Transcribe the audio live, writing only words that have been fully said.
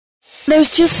There's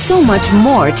just so much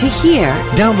more to hear.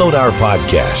 Download our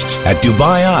podcasts at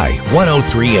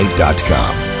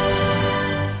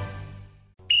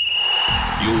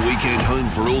DubaiI1038.com. Your weekend home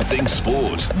for all things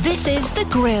sport. This is The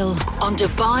Grill on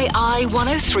Dubai Eye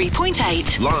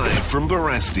 103.8. Live from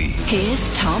Barasti.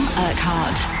 Here's Tom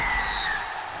Urquhart.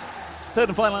 Third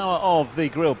and final hour of The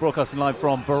Grill, broadcasting live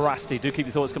from Barasti. Do keep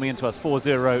your thoughts coming into us,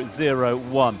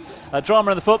 4001.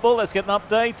 Drama in the football, let's get an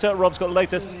update. Rob's got the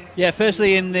latest. Yeah,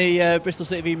 firstly in the Bristol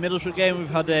City v Middlesbrough game, we've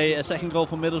had a second goal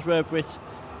for Middlesbrough.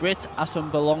 Britt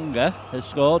Assombalonga has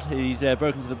scored. He's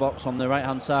broken to the box on the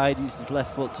right-hand side, used his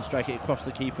left foot to strike it across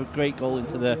the keeper. Great goal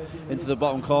into the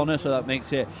bottom corner, so that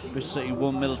makes it Bristol City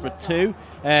 1, Middlesbrough 2.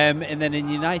 And then in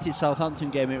United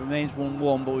Southampton game, it remains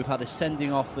 1-1, but we've had a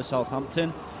sending off for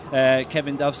Southampton.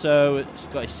 Kevin Davso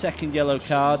got his second yellow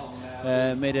card,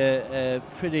 made a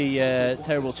pretty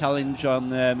terrible challenge on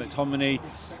McTominay,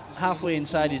 halfway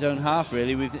inside his own half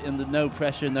really, with under no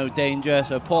pressure, no danger,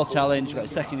 so poor challenge, got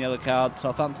his second yellow card.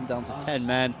 Southampton down to 10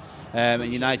 men, and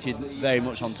United very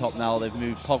much on top now. They've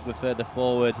moved Pogba further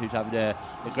forward, who's having a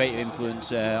great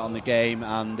influence on the game,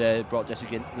 and brought Jesse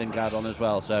Lingard on as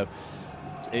well. So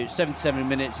it's 77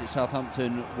 minutes, it's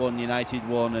Southampton 1, United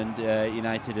 1, and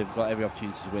United have got every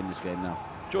opportunity to win this game now.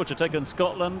 Georgia taking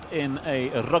Scotland in a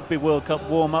Rugby World Cup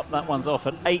warm-up. That one's off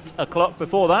at 8 o'clock.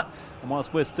 Before that, and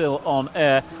whilst we're still on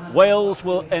air, Wales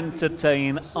will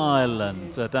entertain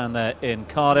Ireland down there in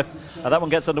Cardiff. That one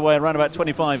gets underway in around about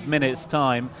 25 minutes'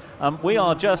 time. We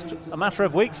are just a matter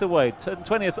of weeks away.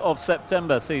 20th of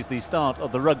September sees the start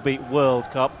of the Rugby World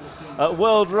Cup.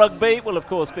 World Rugby will, of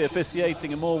course, be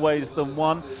officiating in more ways than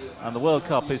one. And the World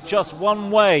Cup is just one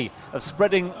way of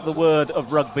spreading the word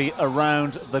of rugby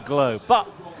around the globe. But,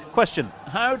 question,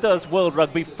 how does World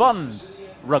Rugby fund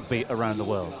rugby around the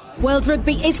world? World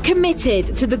Rugby is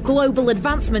committed to the global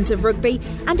advancement of rugby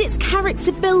and its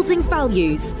character-building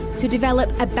values to develop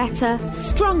a better,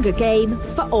 stronger game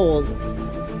for all.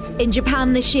 In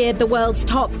Japan this year, the world's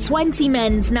top 20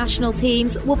 men's national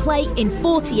teams will play in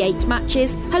 48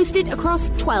 matches, hosted across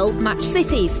 12 match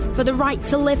cities, for the right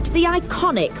to lift the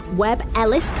iconic Webb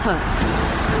Ellis Cup.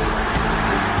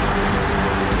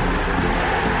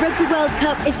 Rugby World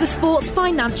Cup is the sport's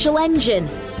financial engine,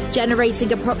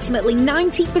 generating approximately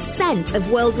 90% of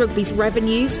World Rugby's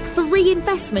revenues for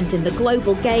reinvestment in the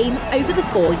global game over the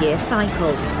 4-year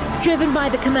cycle. Driven by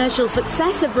the commercial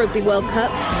success of Rugby World Cup,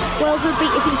 World Rugby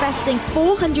is investing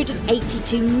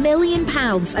 £482 million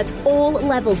at all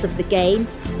levels of the game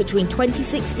between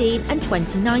 2016 and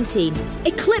 2019,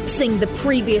 eclipsing the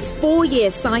previous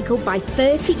 4-year cycle by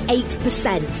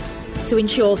 38%, to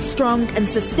ensure strong and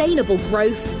sustainable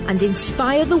growth and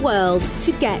inspire the world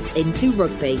to get into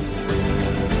rugby.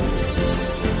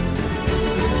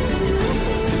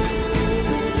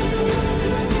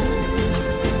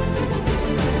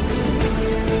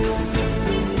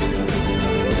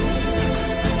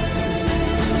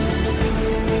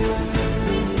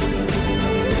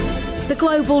 The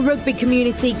global rugby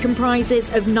community comprises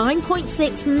of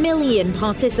 9.6 million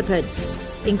participants,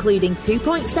 including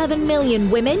 2.7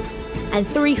 million women and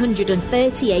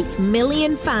 338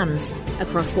 million fans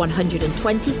across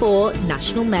 124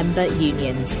 national member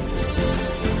unions.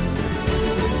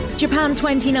 Japan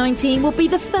 2019 will be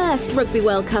the first Rugby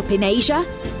World Cup in Asia,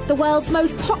 the world's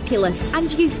most populous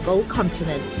and youthful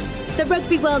continent. The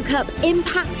Rugby World Cup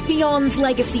Impact Beyond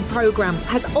Legacy programme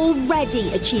has already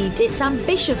achieved its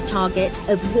ambitious target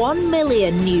of 1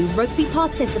 million new rugby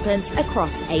participants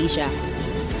across Asia.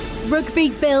 Rugby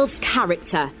builds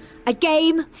character, a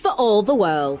game for all the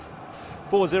world.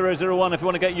 4001, if you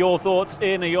want to get your thoughts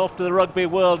in. Are you off to the Rugby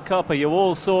World Cup? Are you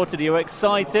all sorted? Are you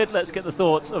excited? Let's get the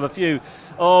thoughts of a few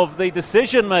of the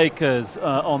decision makers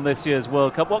on this year's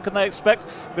World Cup. What can they expect?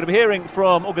 We're going to be hearing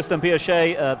from Augustin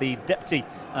Piachet, the deputy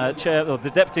chair, or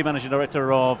the deputy managing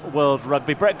director of World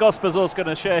Rugby. Brett Gosper's also going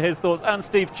to share his thoughts, and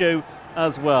Steve Chu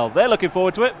as well. They're looking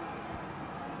forward to it.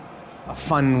 A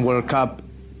fun World Cup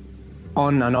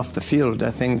on and off the field.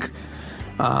 I think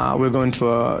we're going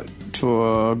to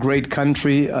a great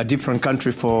country, a different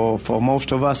country for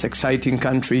most of us, exciting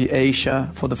country, Asia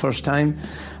for the first time.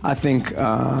 I think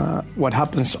what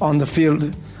happens on the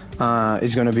field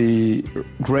is going to be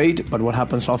great, but what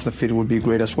happens off the field will be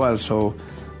great as well. So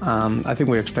I think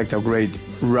we expect a great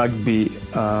rugby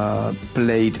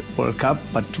played World Cup,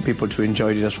 but to people to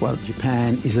enjoy it as well.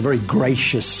 Japan is a very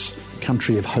gracious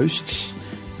country of hosts,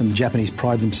 and the Japanese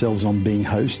pride themselves on being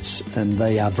hosts, and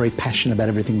they are very passionate about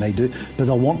everything they do, but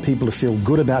they'll want people to feel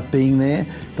good about being there.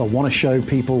 They'll want to show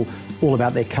people all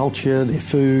about their culture, their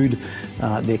food,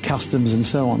 their customs and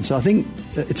so on. So I think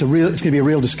it's going to be a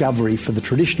real discovery for the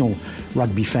traditional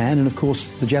rugby fan, and of course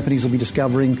the Japanese will be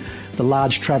discovering the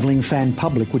large travelling fan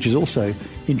public, which is also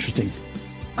interesting.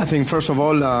 I think first of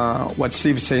all, what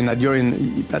Steve's saying,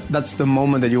 that that's the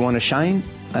moment that you want to shine.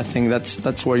 I think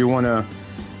that's where you want to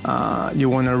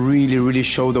really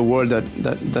show the world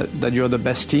that you're the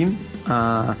best team,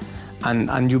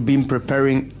 and you've been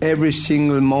preparing every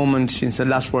single moment since the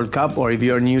last World Cup, or if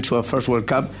you're new to a first World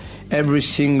Cup, every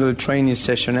single training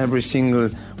session, every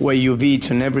single way you've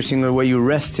eaten, every single way you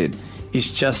rested is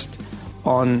just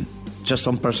on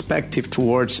perspective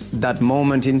towards that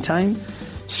moment in time.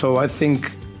 So I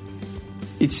think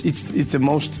it's the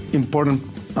most important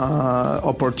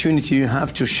opportunity you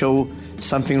have to show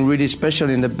something really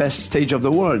special in the best stage of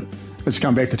the world. Let's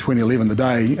come back to 2011, the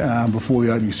day before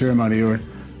the opening ceremony.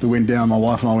 We went down, my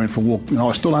wife and I went for a walk, and I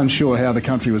was still unsure how the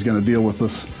country was going to deal with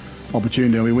this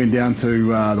opportunity. We went down to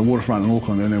the waterfront in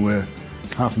Auckland, and there were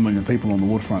 500,000 people on the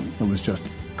waterfront. It was just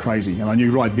crazy, and I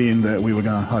knew right then that we were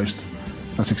going to host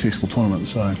a successful tournament.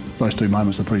 So those two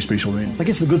moments are pretty special then. I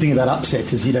guess the good thing about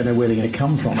upsets is you don't know where they're going to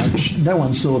come from. No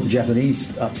one saw the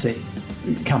Japanese upset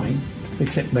coming,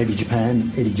 except maybe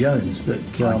Japan, Eddie Jones. But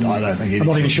I don't think I'm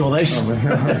not even sure they saw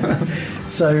it.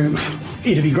 So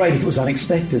it'd be great if it was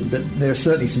unexpected, but there are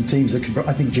certainly some teams that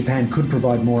I think Japan could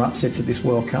provide more upsets at this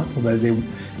World Cup, although there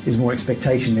is more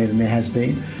expectation there than there has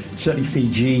been. Certainly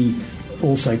Fiji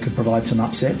also could provide some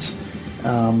upsets.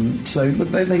 So look,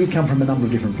 they could come from a number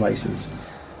of different places.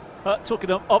 Talking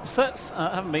of upsets,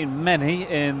 haven't been many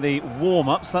in the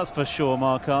warm-ups, that's for sure,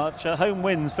 Marc Archer. Home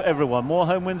wins for everyone. More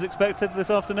home wins expected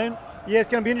this afternoon? Yeah, it's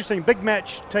going to be interesting. Big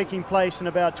match taking place in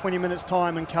about 20 minutes'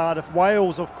 time in Cardiff.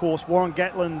 Wales, of course, Warren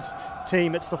Gatland's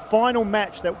team. It's the final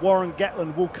match that Warren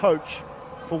Gatland will coach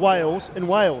for Wales in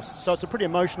Wales. So it's a pretty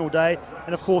emotional day.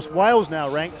 And, of course, Wales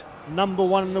now ranked number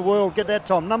 1 in the world. Get that,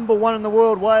 Tom. Number 1 in the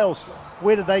world, Wales.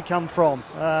 Where did they come from?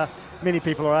 Many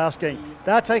people are asking.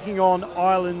 They're taking on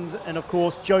Ireland and, of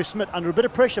course, Joe Schmidt under a bit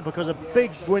of pressure because a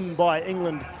big win by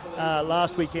England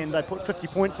last weekend. They put 50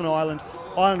 points on Ireland.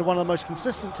 Ireland are one of the most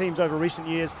consistent teams over recent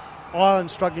years.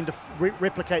 Ireland struggling to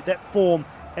replicate that form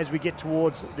as we get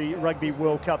towards the Rugby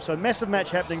World Cup. So massive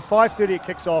match happening, 5:30 it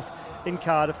kicks off in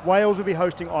Cardiff. Wales will be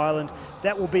hosting Ireland.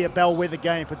 That will be a bellwether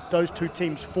game for those two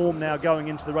teams' form now going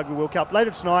into the Rugby World Cup.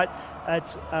 Later tonight,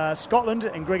 it's Scotland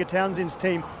and Gregor Townsend's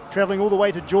team travelling all the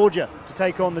way to Georgia to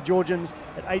take on the Georgians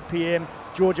at 8 p.m.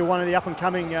 Georgia, one of the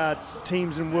up-and-coming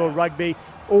teams in world rugby.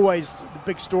 Always the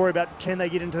big story about can they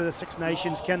get into the Six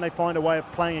Nations, can they find a way of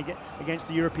playing against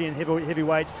the European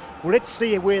heavyweights. Well, let's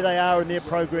see where they are in their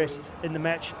progress in the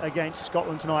match against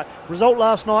Scotland tonight. Result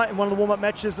last night in one of the warm-up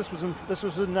matches, this was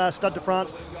in Stade de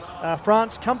France.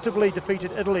 France comfortably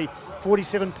defeated Italy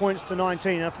 47 points to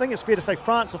 19. And I think it's fair to say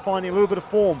France are finding a little bit of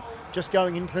form just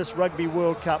going into this Rugby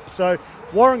World Cup. So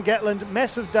Warren Gatland,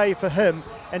 massive day for him.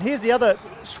 And here's the other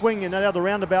swing and the other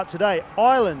roundabout today.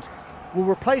 Ireland will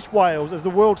replace Wales as the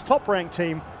world's top-ranked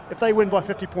team if they win by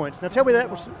 50 points. Now tell me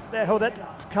how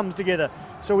that comes together.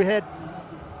 So we had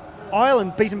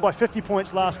Ireland beaten by 50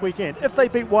 points last weekend. If they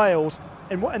beat Wales,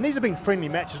 and these have been friendly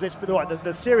matches, let's be right,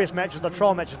 the serious matches, the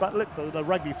trial matches, but look, the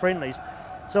rugby friendlies.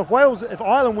 So if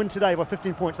Ireland win today by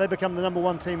 15 points, they become the number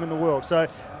 1 team in the world. So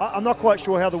I'm not quite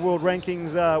sure how the world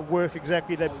rankings work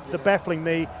exactly. They're baffling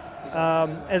me.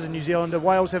 As a New Zealander,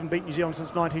 Wales haven't beaten New Zealand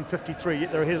since 1953,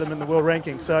 yet they're ahead of them in the world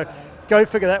rankings. So go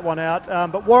figure that one out.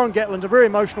 But Warren Gatland, a very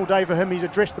emotional day for him. He's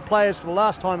addressed the players for the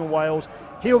last time in Wales.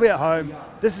 He'll be at home.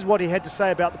 This is what he had to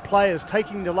say about the players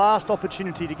taking the last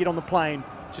opportunity to get on the plane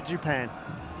to Japan.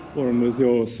 Warren, with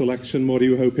your selection, what are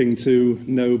you hoping to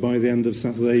know by the end of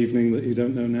Saturday evening that you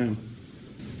don't know now?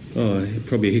 Oh,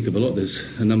 probably a heck of a lot. There's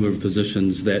a number of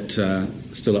positions that are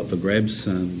still up for grabs.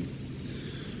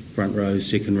 Front row,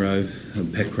 second row,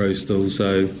 back row still,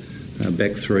 so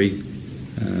back 3,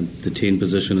 the 10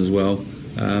 position as well.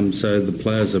 So the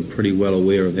players are pretty well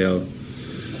aware of how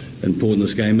important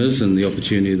this game is and the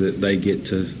opportunity that they get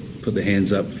to put their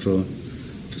hands up for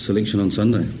selection on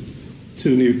Sunday.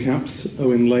 2 new caps,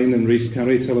 Owen Lane and Rhys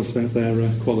Carey. Tell us about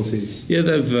their qualities. Yeah,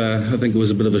 I think it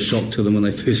was a bit of a shock to them when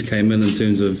they first came in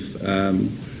terms of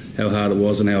how hard it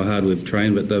was and how hard we've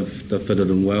trained, but they've fitted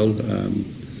in well.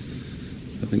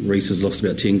 I think Rhys has lost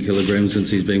about 10 kilograms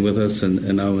since he's been with us,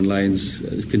 and Owen Lane's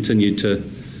has continued to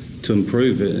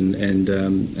improve and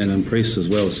impress as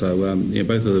well. So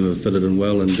both of them have fitted in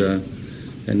well,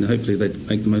 and hopefully they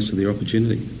make the most of their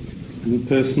opportunity. And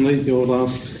personally, your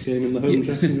last game in the home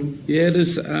dressing room? Yeah, it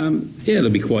is.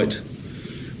 It'll be quite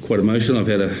emotional. I've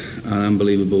had an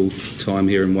unbelievable time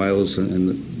here in Wales, and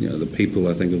the people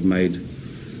I think have made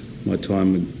my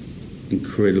time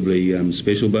incredibly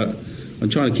special. But I'm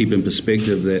trying to keep in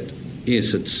perspective that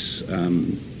yes, it's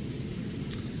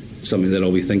something that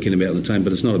I'll be thinking about in the team,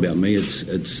 but it's not about me.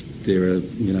 There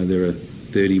are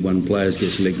 31 players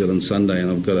get selected on Sunday,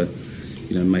 and I've got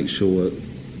to make sure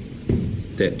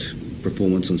that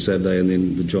performance on Saturday and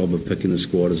then the job of picking the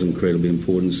squad is incredibly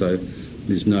important. So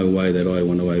there's no way that I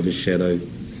want to overshadow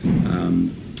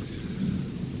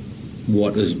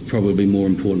what is probably more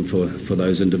important for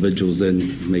those individuals than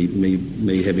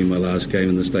me having my last game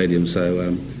in the stadium.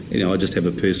 So I just have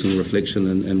a personal reflection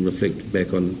and reflect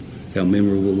back on how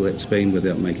memorable that's been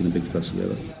without making a big fuss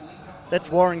about it. That's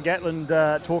Warren Gatland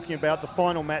talking about the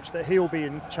final match that he'll be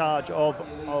in charge of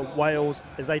Wales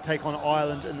as they take on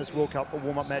Ireland in this World Cup, a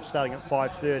warm-up match starting at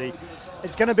 5:30.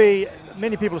 It's going to be,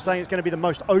 many people are saying it's going to be the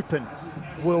most open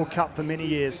World Cup for many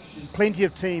years. Plenty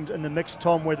of teams in the mix,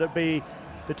 Tom, whether it be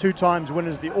the 2 times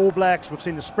winners, the All Blacks. We've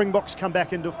seen the Springboks come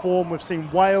back into form. We've seen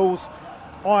Wales,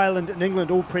 Ireland and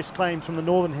England all press claims from the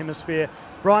Northern Hemisphere.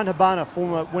 Brian Habana,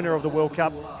 former winner of the World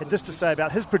Cup, had this to say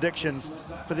about his predictions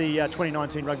for the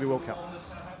 2019 Rugby World Cup.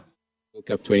 World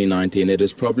Cup 2019, it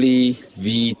is probably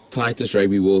the tightest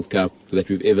Rugby World Cup that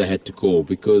we've ever had to call,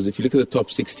 because if you look at the top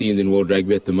 6 teams in World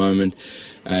Rugby at the moment,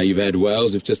 you've had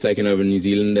Wales, who've just taken over New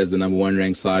Zealand as the number 1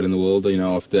 ranked side in the world,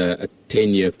 after a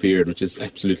 10-year period, which is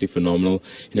absolutely phenomenal.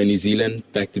 New Zealand,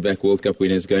 back-to-back World Cup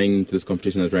winners, going into this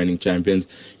competition as reigning champions.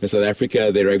 South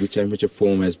Africa, their Rugby Championship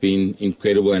form has been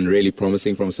incredible and really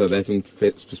promising from a South African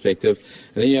perspective.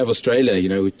 And then you have Australia,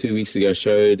 who 2 weeks ago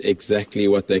showed exactly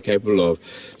what they're capable of.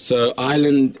 So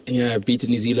Ireland, have beaten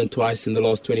New Zealand twice in the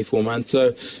last 24 months.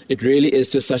 So it really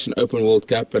is just such an open World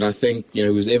Cup. And I think,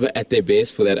 who's ever at their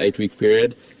best for that 8-week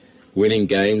period, winning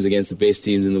games against the best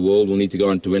teams in the world, will need to go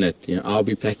on to win it. I'll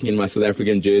be packing in my South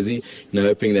African jersey,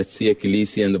 hoping that Siya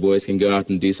Kolisi and the boys can go out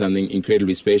and do something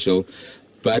incredibly special.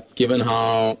 But given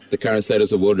how the current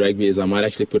status of World Rugby is, I might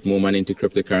actually put more money into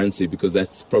cryptocurrency, because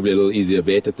that's probably a little easier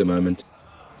bet at the moment.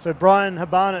 So Brian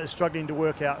Habana is struggling to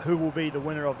work out who will be the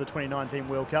winner of the 2019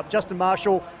 World Cup. Justin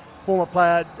Marshall, former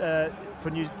player for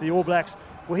the All Blacks,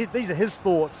 well, these are his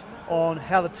thoughts on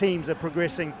how the teams are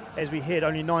progressing as we head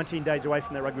only 19 days away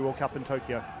from the Rugby World Cup in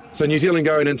Tokyo. So New Zealand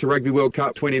going into Rugby World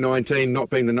Cup 2019 not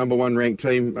being the number 1 ranked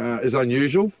team is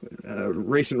unusual.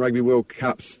 Recent Rugby World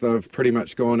Cups, they've pretty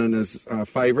much gone in as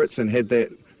favourites and had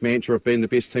that mantra of being the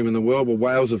best team in the world. Well,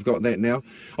 Wales have got that now.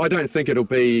 I don't think it'll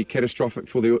be catastrophic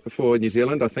for New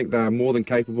Zealand. I think they're more than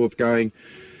capable of going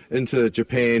into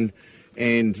Japan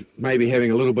and maybe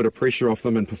having a little bit of pressure off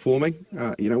them and performing.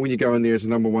 When you go in there as a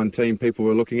number 1 team, people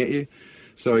are looking at you.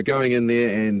 So going in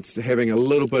there and having a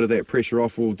little bit of that pressure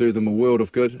off will do them a world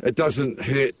of good. It doesn't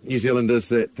hurt New Zealanders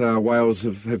that Wales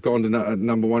have gone to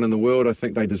number 1 in the world. I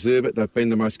think they deserve it. They've been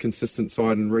the most consistent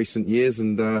side in recent years,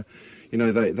 and the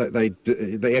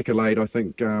accolade, I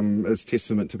think, is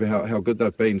testament to how good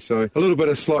they've been. So a little bit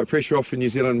of slight pressure off for New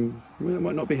Zealand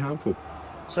might not be harmful.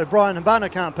 So Brian Habana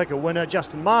can't pick a winner.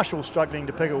 Justin Marshall struggling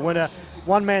to pick a winner.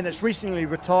 One man that's recently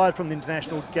retired from the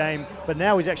international game, but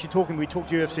now he's actually talking, we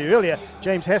talked UFC earlier,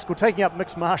 James Haskell taking up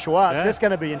mixed martial arts. Yeah. That's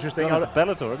going to be interesting. It's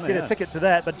Bellator, isn't it? Get a ticket to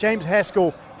that. But James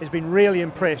Haskell has been really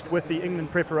impressed with the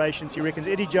England preparations. He reckons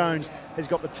Eddie Jones has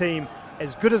got the team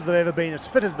as good as they've ever been, as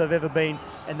fit as they've ever been,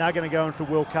 and they're going to go into the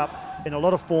World Cup in a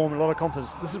lot of form, a lot of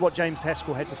confidence. This is what James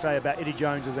Haskell had to say about Eddie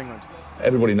Jones' England.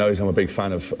 Everybody knows I'm a big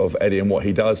fan of Eddie and what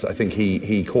he does. I think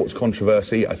he courts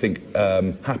controversy, I think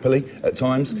happily at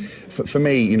times. For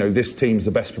me, this team's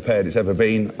the best prepared it's ever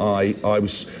been.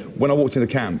 When I walked into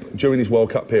camp during these World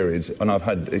Cup periods, and I've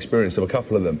had experience of a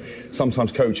couple of them,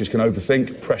 sometimes coaches can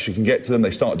overthink, pressure can get to them,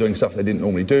 they start doing stuff they didn't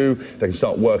normally do, they can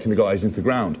start working the guys into the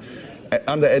ground.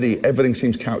 Under Eddie, everything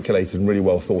seems calculated and really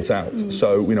well thought out.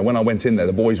 So, when I went in there,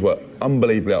 the boys were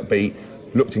unbelievably upbeat,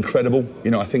 looked incredible.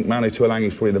 I think Manu Tuolangi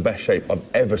is probably the best shape I've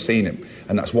ever seen him,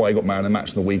 and that's why he got man of the match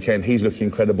on the weekend. He's looking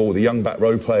incredible. The young back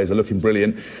row players are looking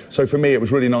brilliant. So for me, it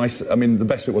was really nice. I mean, the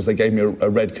best bit was they gave me a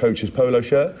red coach's polo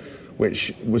shirt,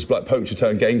 which was like poacher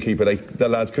turned gamekeeper. The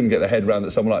lads couldn't get their head around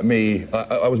that someone like me.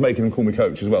 I was making them call me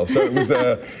coach as well. So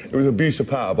it was abuse of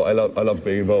power, but I love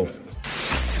being involved.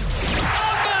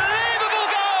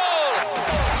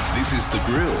 This is The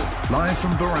Grill, live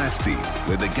from Barasti,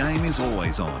 where the game is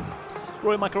always on.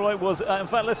 Roy McIlroy was, in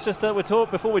fact, let's just,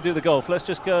 before we do the golf, let's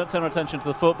just turn our attention to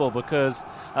the football, because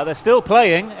they're still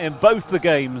playing in both the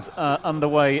games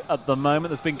underway at the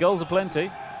moment. There's been goals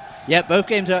aplenty. Yeah, both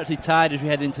games are actually tied as we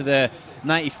head into the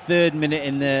 93rd minute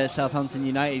in the Southampton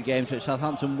United game. So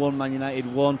Southampton 1, Man United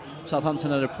 1.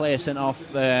 Southampton had a player sent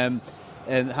off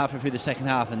halfway through the second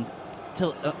half, and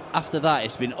till after that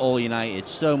it's been all United.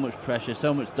 So much pressure,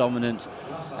 so much dominance,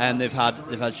 and they've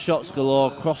had shots galore,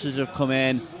 crosses have come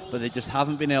in, but they just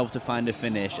haven't been able to find a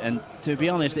finish. And to be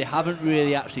honest, they haven't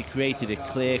really actually created a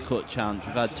clear-cut chance.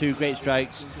 We've had 2 great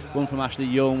strikes, one from Ashley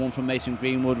Young, one from Mason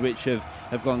Greenwood, which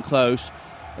have gone close.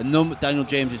 Daniel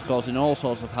James is causing all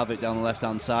sorts of havoc down the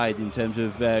left-hand side in terms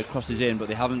of crosses in, but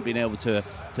they haven't been able to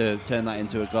turn that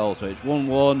into a goal. So it's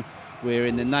 1-1. We're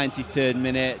in the 93rd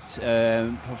minute,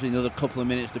 probably another couple of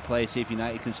minutes to play, see if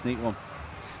United can sneak one.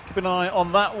 Keep an eye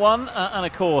on that one, and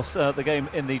of course the game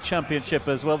in the Championship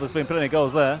as well. There's been plenty of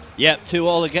goals there. Yep,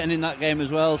 2-2 are getting in that game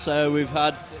as well. So we've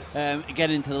had,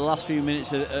 getting into the last few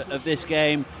minutes of this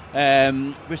game,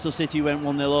 Bristol City went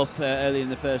 1-0 up early in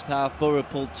the first half. Borough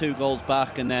pulled 2 goals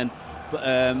back, and then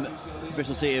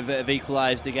Bristol City have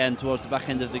equalised again towards the back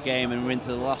end of the game, and we're into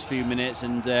the last few minutes,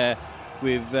 and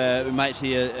we might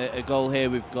see a goal here.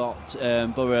 We've got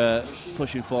Borough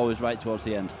pushing forwards right towards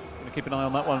the end. Keep an eye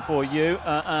on that one for you,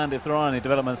 and if there are any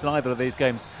developments in either of these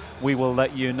games, we will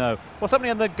let you know. What's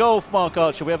happening in the golf, Marc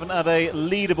Archer? We haven't had a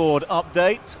leaderboard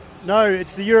update. No,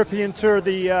 it's the European Tour.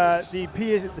 The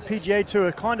PGA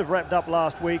Tour kind of wrapped up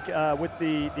last week with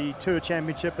the Tour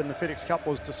Championship, and the FedEx Cup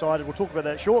was decided. We'll talk about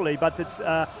that shortly, but it's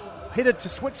headed to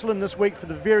Switzerland this week for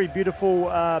the very beautiful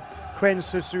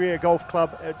Crans-Cerceria Golf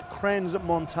Club at Crans,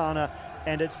 Montana.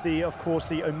 And it's of course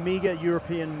the Omega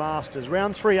European Masters.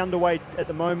 Round 3 underway at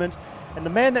the moment. And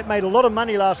the man that made a lot of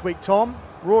money last week, Tom,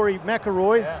 Rory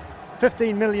McIlroy,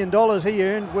 $15 million he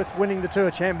earned with winning the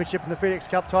Tour Championship and the FedEx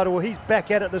Cup title. Well, he's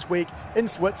back at it this week in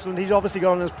Switzerland. He's obviously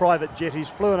got on his private jet. He's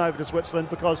flown over to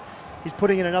Switzerland because he's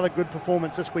putting in another good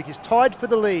performance this week. He's tied for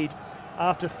the lead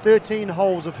after 13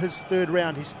 holes of his third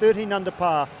round. He's 13 under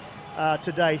par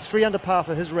today, 3 under par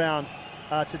for his round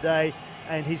today.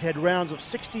 And he's had rounds of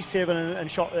 67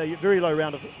 and shot a very low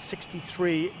round of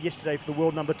 63 yesterday for the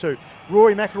world number 2.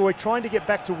 Rory McIlroy trying to get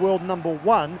back to world number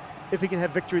 1 if he can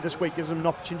have victory this week, gives him an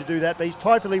opportunity to do that. But he's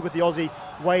tied for the lead with the Aussie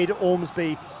Wade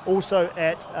Ormsby, also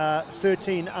at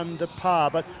 13 under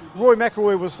par. But Rory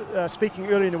McIlroy was speaking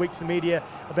earlier in the week to the media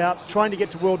about trying to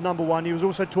get to world number 1. He was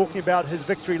also talking about his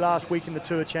victory last week in the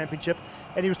Tour Championship,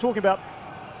 and he was talking about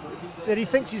that he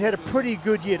thinks he's had a pretty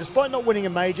good year, despite not winning a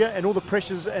major and all the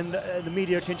pressures and the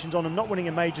media attention's on him not winning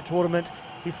a major tournament.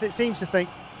 He seems to think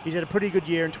he's had a pretty good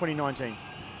year in 2019.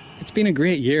 It's been a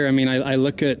great year. I mean, I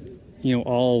look at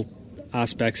all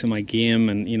aspects of my game,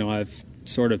 and I've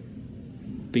sort of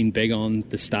been big on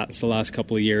the stats the last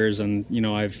couple of years, and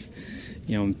I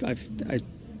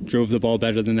drove the ball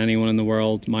better than anyone in the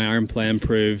world. My iron play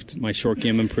improved, my short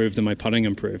game improved, and my putting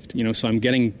improved. So I'm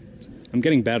getting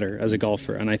better as a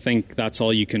golfer, and I think that's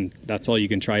all you can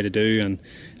try to do.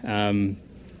 And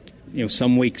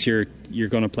some weeks you're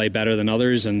going to play better than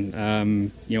others, and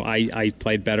I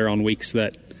played better on weeks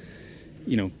that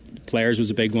Players was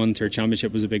a big one, Tour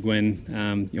Championship was a big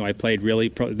win. I played really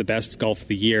probably the best golf of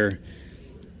the year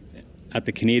at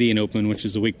the Canadian Open, which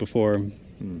is the week before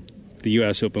the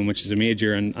US Open, which is a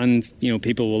major, and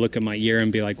people will look at my year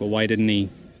and be like, well, why didn't he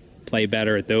play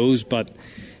better at those? But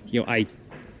I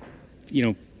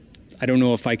don't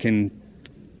know if I can,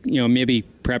 maybe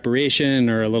preparation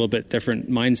or a little bit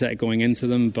different mindset going into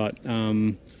them. But,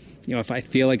 if I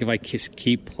feel like if I just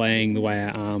keep playing the way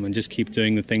I am and just keep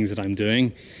doing the things that I'm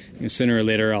doing, sooner or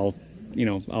later I'll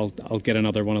get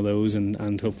another one of those,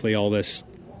 and hopefully all this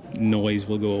noise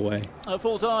will go away.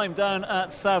 Full time down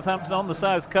at Southampton on the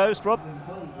south coast, Rob.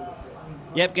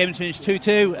 Yep, game finished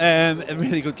 2-2. A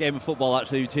really good game of football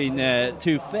actually between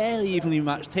two fairly evenly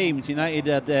matched teams. United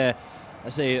had,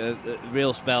 a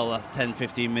real spell last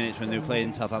 10-15 minutes when they were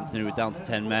playing Southampton, who were down to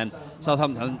 10 men.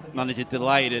 Southampton manager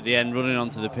delighted at the end, running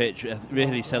onto the pitch,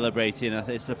 really celebrating.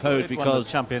 I suppose because won the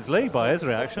Champions League by his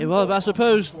reaction. Well, but I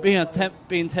suppose being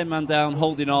 10 man down,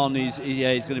 holding on, he's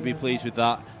going to be pleased with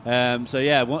that.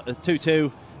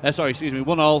 2-2.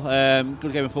 1-1.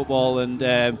 Good game of football, and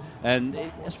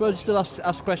I suppose still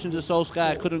ask questions of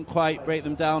Solskjaer. Couldn't quite break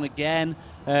them down again,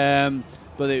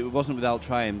 but it wasn't without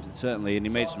trying, certainly. And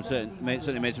he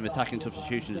certainly made some attacking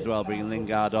substitutions as well, bringing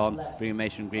Lingard on, bringing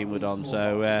Mason Greenwood on.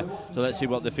 So let's see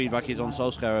what the feedback is on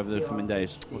Solskjaer over the coming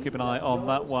days. We'll keep an eye on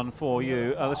that one for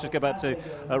you. Let's just go back to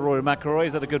Rory McIlroy.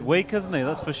 He's had a good week, hasn't he?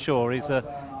 That's for sure. He's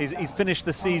finished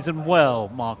the season well,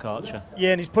 Marc Archer.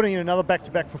 Yeah, and he's putting in another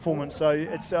back-to-back performance. So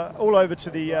it's all over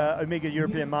to the Omega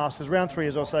European Masters. Round 3,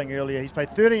 as I was saying earlier, he's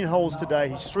played 13 holes today.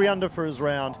 He's 3 under for his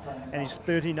round, and he's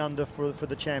 13 under for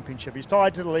the championship. He's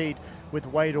tied to the lead with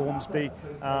Wade Ormsby,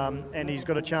 and he's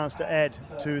got a chance to add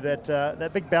to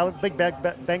that big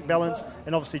bank balance,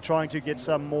 and obviously trying to get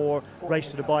some more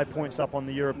race to Dubai points up on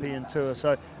the European Tour.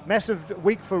 So massive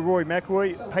week for Rory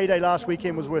McIlroy. Payday last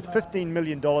weekend was worth $15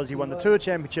 million. He won the Tour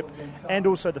Championship Championship and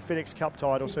also the FedEx Cup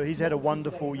title. So he's had a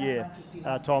wonderful year,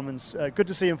 Tom, and good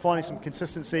to see him finding some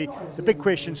consistency. The big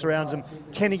question surrounds him: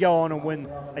 can he go on and win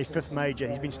a 5th major?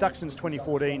 He's been stuck since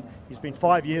 2014. He's been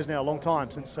 5 years now, a long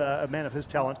time since a man of his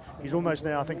talent. He's almost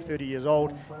now, I think, 30 years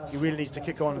old. He really needs to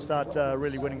kick on and start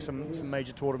really winning some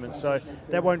major tournaments. So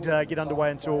that won't get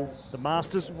underway until the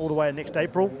Masters, all the way next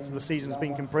April. So the season's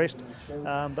been compressed.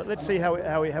 But let's see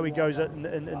how he goes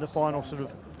in the final sort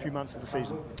of few months of the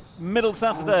season. Middle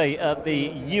Saturday at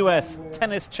the US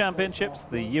Tennis Championships,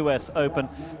 the US Open.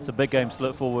 Some big games to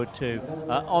look forward to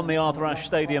on the Arthur Ashe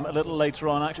Stadium a little later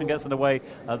on. Action gets underway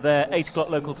there, 8 o'clock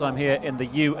local time here in the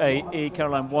UAE.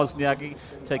 Caroline Wozniacki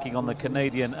taking on the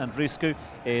Canadian Andreescu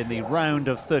in the round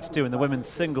of 32 in the women's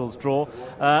singles draw.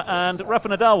 And Rafa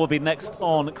Nadal will be next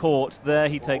on court there.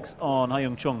 He takes on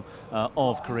Ha-Young Chung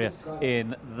of Korea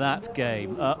in that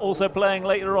game. Also playing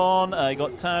later on, you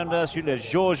got Towndas, Julia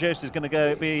Georges is going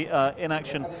to be in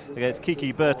action against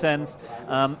Kiki Bertens.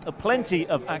 Plenty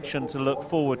of action to look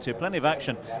forward to. Plenty of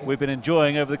action we've been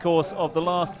enjoying over the course of the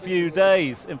last few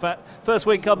days. In fact, first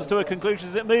week comes to a conclusion.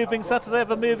 Is it moving Saturday?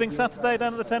 Ever moving Saturday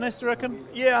down to the tennis, do you reckon?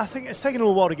 Yeah, I think it's taken a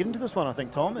little while to get into this one, I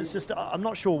think, Tom. It's just, I'm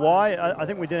not sure why. I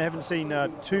think we haven't seen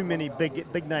too many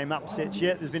big name upsets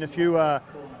yet. There's been a few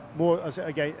more,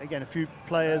 again, a few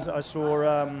players. I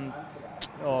saw...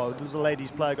 there's a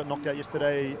ladies player got knocked out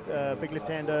yesterday. Big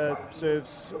left-hander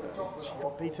serves. She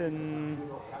got beaten.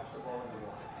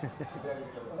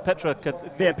 Petra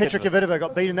Kvitova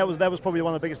got beaten. That was probably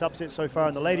one of the biggest upsets so far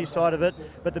on the ladies' side of it.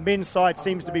 But the men's side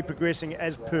seems to be progressing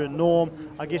as per norm.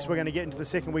 I guess we're going to get into the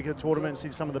second week of the tournament and see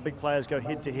some of the big players go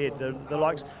head-to-head. The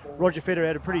likes, Roger Federer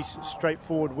had a pretty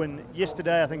straightforward win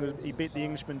yesterday. I think he beat the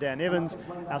Englishman Dan Evans.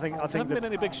 I think there haven't been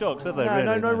any big shocks, have they?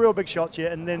 No real big shots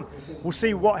yet. And then we'll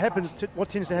see what happens. What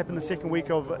tends to happen the second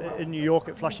week in New York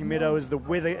at Flushing Meadow is the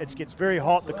weather. It gets very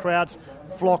hot. The crowds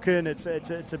flock in. It's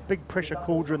a big pressure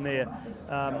cauldron there.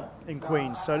 In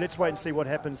Queens. So let's wait and see what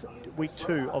happens week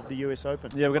 2 of the US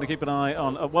Open. Yeah, we're going to keep an eye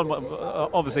on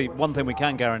obviously one thing we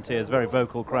can guarantee is a very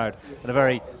vocal crowd and a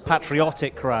very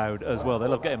patriotic crowd as well. They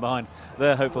love getting behind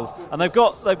their hopefuls, and they've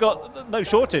got no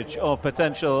shortage of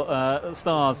potential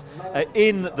stars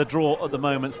in the draw at the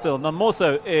moment still, none more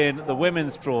so in the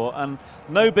women's draw, and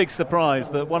no big surprise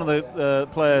that one of the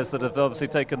players that have obviously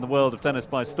taken the world of tennis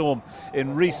by storm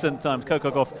in recent times,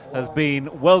 Coco Gauff, has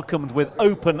been welcomed with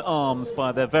open arms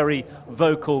by their very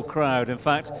vocal crowd. In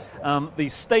fact, the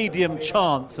stadium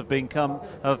chants have come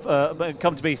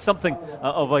to be something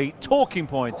of a talking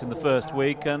point in the first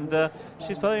week, and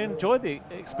she's very enjoyed the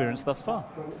experience thus far.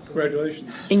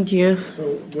 Congratulations. Thank you. So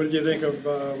what did you think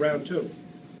of round 2?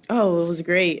 Oh, it was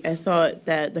great. I thought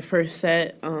that the first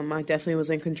set, I definitely was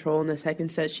in control. In the second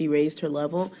set, she raised her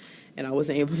level, and I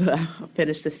wasn't able to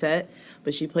finish the set.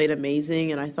 But she played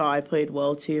amazing, and I thought I played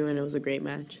well, too, and it was a great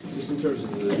match. Just in terms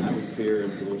of the atmosphere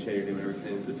and people chanting and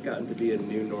everything, has this gotten to be a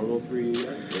new normal for you yet,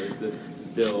 or is this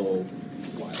still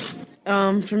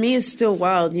wild? For me, it's still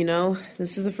wild, you know.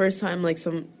 This is the first time,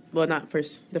 the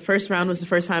first round was the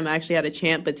first time I actually had a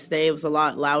chant, but today it was a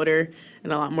lot louder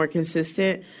and a lot more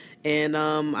consistent. And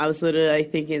I was literally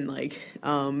thinking,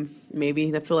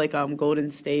 maybe I feel like I'm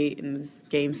Golden State in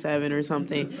Game 7 or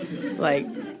something.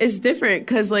 It's different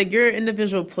because, you're an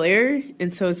individual player,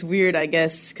 and so it's weird, I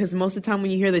guess, because most of the time when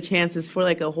you hear the chants, it's for,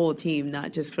 a whole team,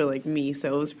 not just for, me,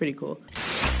 so it was pretty cool.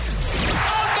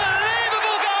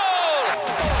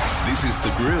 This is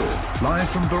The Grill, live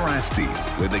from Barasti,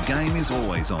 where the game is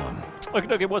always on.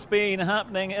 Okay, what's been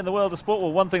happening in the world of sport?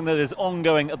 Well, one thing that is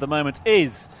ongoing at the moment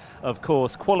is, of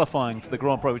course, qualifying for the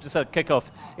Grand Prix. We just had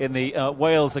kick-off in the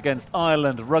Wales against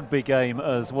Ireland rugby game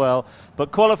as well.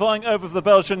 But qualifying over for the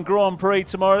Belgian Grand Prix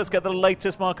tomorrow. Let's get the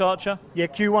latest, Marc Archer. Yeah,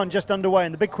 Q1 just underway,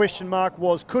 and the big question mark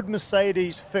was, could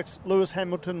Mercedes fix Lewis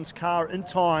Hamilton's car in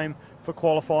time for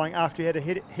qualifying after he had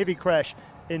a heavy crash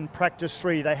in practice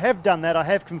 3? They have done that. I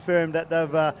have confirmed that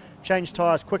they've changed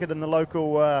tyres quicker than the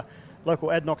local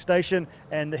ADNOC station,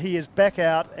 and he is back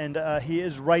out and he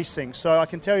is racing. So I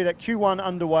can tell you that Q1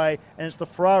 underway, and it's the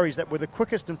Ferraris that were the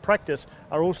quickest in practice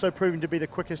are also proving to be the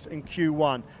quickest in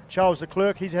Q1. Charles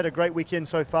Leclerc, he's had a great weekend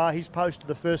so far. He's posted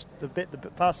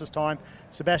the fastest time.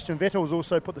 Sebastian Vettel has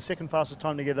also put the second fastest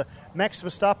time together. Max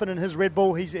Verstappen in his Red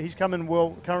Bull, he's come in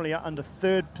well, currently under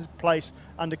third place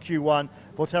under Q1.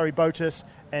 Valtteri Bottas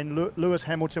and Lewis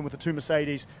Hamilton with the 2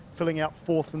 Mercedes filling out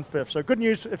 4th and 5th. So good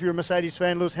news if you're a Mercedes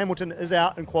fan. Lewis Hamilton is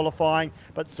out in qualifying,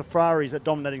 but it's the Ferraris that are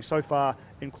dominating so far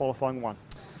in qualifying 1.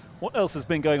 What else has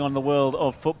been going on in the world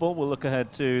of football? We'll look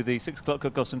ahead to the 6 o'clock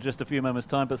kickoff in just a few moments'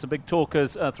 time, but some big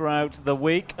talkers throughout the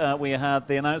week. We had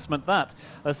the announcement that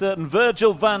a certain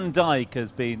Virgil van Dijk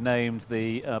has been named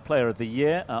the Player of the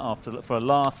Year for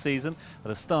last season at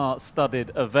a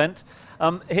star-studded event.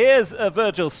 Here's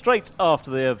Virgil straight after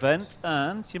the event,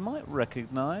 and you might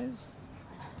recognise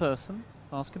the person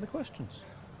asking the questions.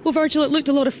 Well, Virgil, it looked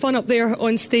a lot of fun up there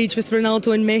on stage with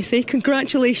Ronaldo and Messi.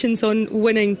 Congratulations on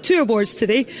winning 2 awards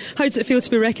today. How does it feel to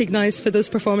be recognised for those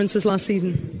performances last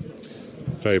season?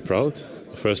 Very proud.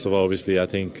 First of all, obviously, I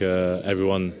think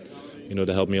everyone, that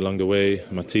helped me along the way,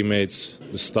 my teammates,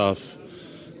 the staff,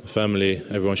 the family,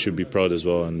 everyone should be proud as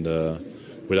well. And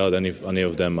without any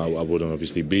of them, I wouldn't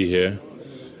obviously be here.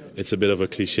 It's a bit of a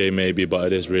cliche maybe, but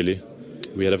it is really.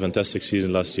 We had a fantastic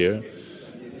season last year.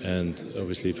 And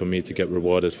obviously, for me to get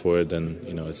rewarded for it, then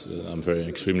I'm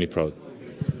extremely proud.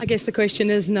 I guess the question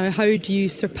is now: how do you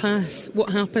surpass what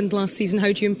happened last season?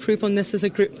 How do you improve on this as a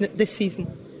group this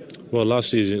season? Well,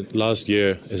 last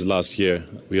year is last year.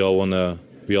 We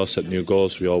all set new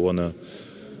goals. We all wanna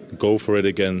go for it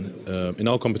again. In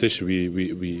our competition,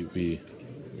 we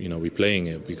playing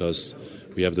it because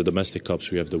we have the domestic cups,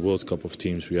 we have the World Cup of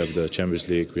teams, we have the Champions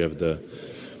League, we have the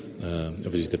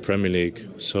obviously the Premier League.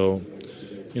 So.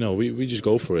 We just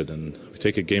go for it and we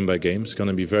take it game by game. It's going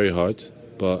to be very hard,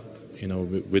 but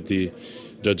with the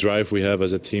drive we have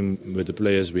as a team, with the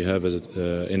players we have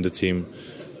in the team,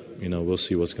 we'll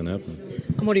see what's going to happen.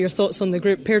 And what are your thoughts on the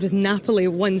group paired with Napoli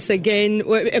once again?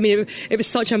 I mean, it was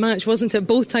such a match, wasn't it?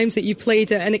 Both times that you played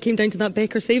it, and it came down to that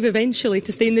Becker save eventually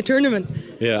to stay in the tournament.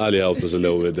 Yeah, Ali helped us a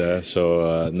little bit there.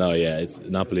 So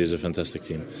Napoli is a fantastic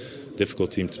team,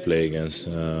 difficult team to play against.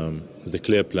 With a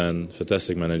clear plan,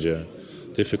 fantastic manager.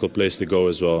 Difficult place to go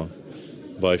as well,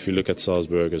 but if you look at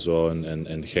Salzburg as well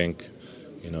and Genk,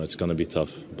 it's going to be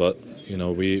tough. But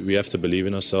we have to believe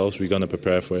in ourselves. We're going to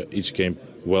prepare for each game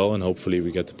well, and hopefully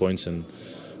we get the points and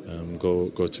go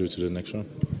through to the next round.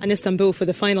 And Istanbul for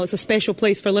the final. It's a special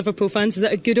place for Liverpool fans. Is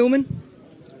that a good omen?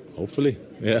 Hopefully,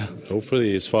 yeah.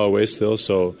 Hopefully, it's far away still,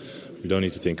 so we don't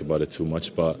need to think about it too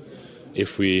much. But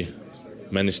if we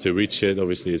manage to reach it,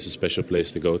 obviously it's a special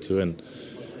place to go to. And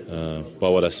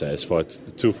but what I say, it's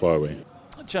too far away.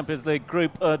 Champions League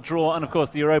group draw, and of course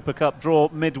the Europa Cup draw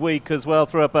midweek as well.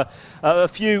 Threw up a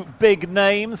few big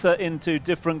names into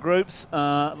different groups.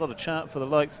 A lot of chat for the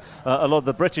likes, a lot of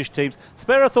the British teams.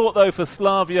 Spare a thought though for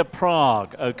Slavia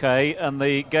Prague, okay, and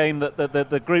the game that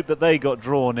the group that they got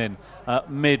drawn in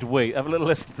midweek. Have a little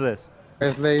listen to this.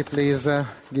 Wesley, please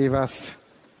give us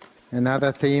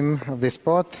another team of the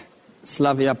spot.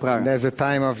 Slavia Prague. There's a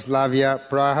time of Slavia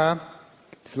Praha.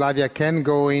 Slavia can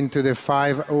go into the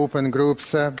 5 open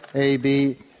groups, A,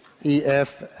 B, E,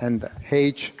 F and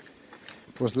H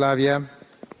for Slavia,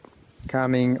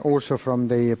 coming also from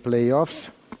the playoffs.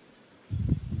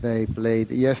 They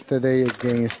played yesterday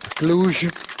against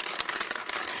Cluj.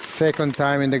 Second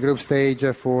time in the group stage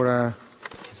for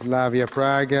Slavia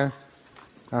Prague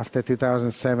after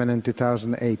 2007 and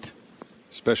 2008.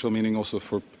 Special meaning also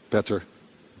for Petr,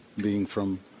 being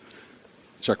from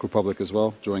Czech Republic as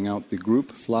well, drawing out the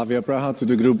group. Slavia Praha to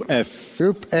the group F.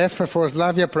 Group F for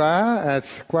Slavia Praha.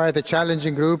 It's quite a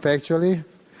challenging group actually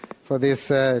for this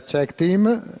Czech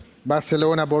team.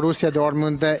 Barcelona, Borussia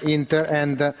Dortmund, Inter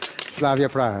and Slavia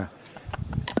Praha.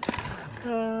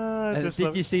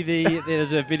 Did you see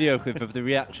there's a video clip of the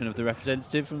reaction of the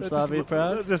representative from Slavia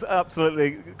Prague? Just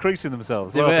absolutely creasing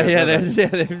themselves.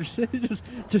 They're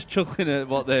just chuckling at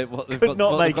what they've could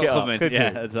not make it up. Could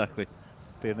yeah, you? Exactly.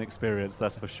 Be an experience,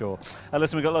 that's for sure.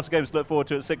 Listen, we've got lots of games to look forward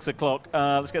to at 6 o'clock.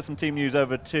 Let's get some team news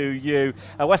over to you.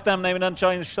 West Ham name an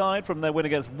unchanged side from their win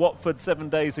against Watford 7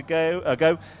 days ago.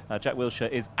 Jack Wilshere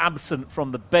is absent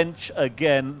from the bench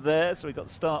again there, so we got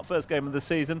the start, first game of the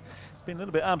season. Been a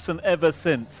little bit absent ever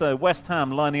since. So West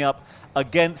Ham lining up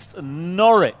against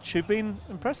Norwich, who've been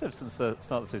impressive since the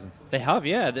start of the season. They have,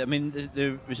 yeah. I mean,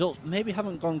 the results maybe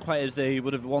haven't gone quite as they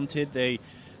would have wanted. They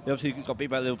obviously got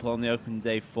beat by Liverpool on the opening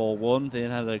day 4-1. They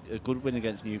then had a good win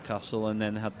against Newcastle and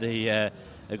then had a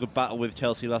good battle with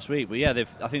Chelsea last week. But yeah,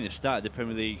 I think they've started the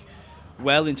Premier League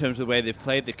well in terms of the way they've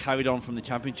played. They've carried on from the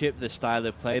Championship, the style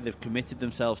they've played. They've committed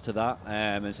themselves to that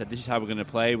and said, this is how we're going to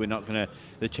play. We're not going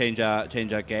to change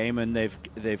our game. And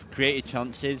they've created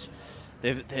chances.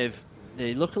 They've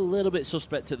they look a little bit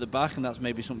suspect at the back, and that's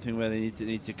maybe something where they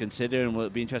need to consider. And it'll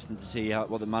be interesting to see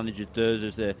what the manager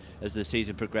does as the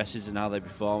season progresses and how they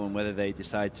perform, and whether they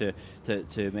decide to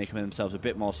make themselves a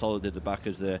bit more solid at the back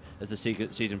as the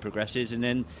season progresses. And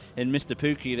then in Mr.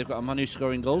 Pookie, they've got a man who's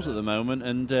scoring goals at the moment,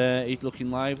 and he's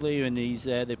looking lively, and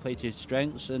they play to his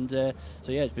strengths. And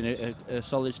it's been a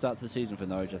solid start to the season for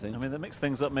Norwich, I think. I mean, they mixed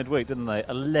things up midweek, didn't they?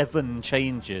 11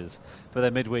 changes for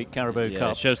their midweek Carabao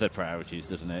Cup. It shows their priorities,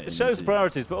 doesn't it? It shows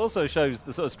priorities, but also shows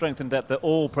the sort of strength and depth that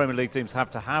all Premier League teams have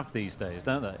to have these days,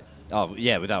 don't they? Oh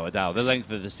yeah, without a doubt. The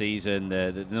length of the season,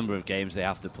 the number of games they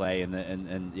have to play, and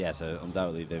so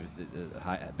undoubtedly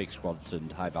they're big squads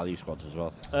and high value squads as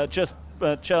well.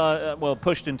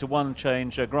 Pushed into one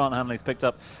change. Grant Hanley's picked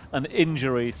up an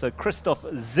injury, so Christoph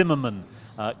Zimmermann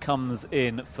comes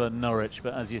in for Norwich.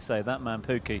 But as you say, that man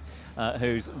Pookie,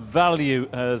 whose value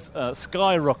has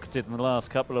skyrocketed in the last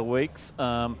couple of weeks.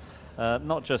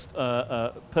 Not just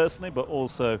personally, but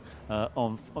also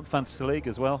on Fantasy League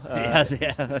as well.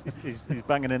 He's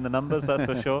banging in the numbers, that's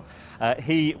for sure.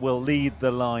 He will lead the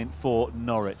line for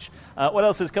Norwich. What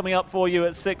else is coming up for you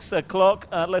at 6 o'clock?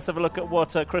 Let's have a look at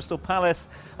what Crystal Palace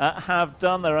have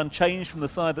done. They're unchanged from the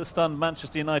side that stunned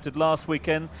Manchester United last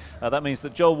weekend. That means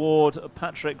that Joel Ward,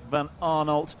 Patrick Van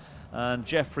Arnold and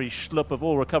Jeffrey Schlupp have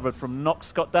all recovered from knock.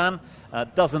 Scott Dan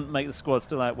doesn't make the squad,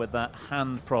 still out with that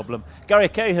hand problem. Gary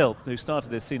Cahill, who started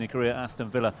his senior career at Aston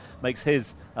Villa, makes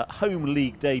his home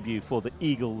league debut for the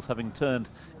Eagles, having turned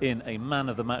in a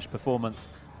man-of-the-match performance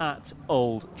at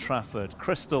Old Trafford.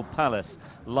 Crystal Palace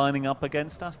lining up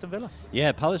against Aston Villa.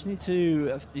 Yeah, Palace need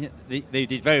to... They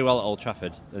did very well at Old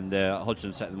Trafford, and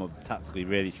Hodgson set them up tactically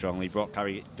really strongly. Brought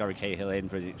Gary Cahill in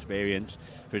for his experience,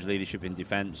 for his leadership in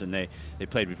defence, and they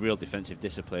played with real defensive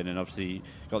discipline, and obviously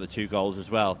got the 2 goals as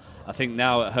well. I think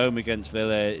now at home against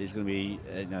Villa is going to be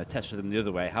a test for them the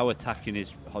other way. How attacking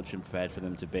is Hodgson prepared for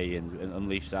them to be, and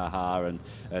unleash Zaha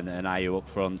and Ayew up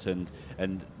front, and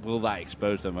will that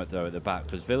expose them at the back?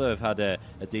 Because Villa have had a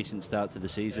decent start to the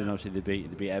season. Obviously they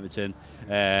beat Everton,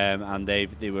 and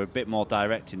they were a bit more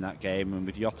direct in that game, and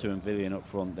with Jota and Villian up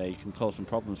front, they can cause some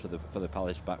problems for the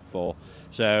Palace back four.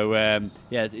 So I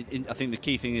think the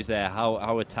key thing is there,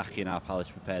 how attacking are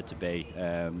Palace prepared to be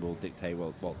will dictate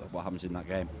what happens in that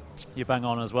game. You bang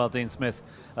on as well. Dean Smith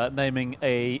naming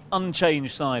a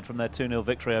unchanged side from their 2-0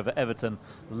 victory over Everton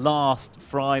last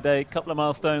Friday. Couple of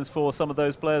milestones for some of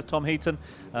those players. Tom Heaton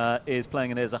is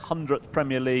playing in his 100th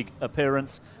Premier League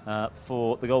appearance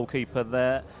for the goalkeeper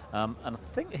there. And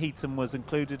I think Heaton was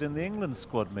included in the England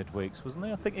squad midweeks, wasn't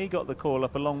he? I think he got the call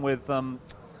up along with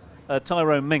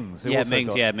Tyrone Mings.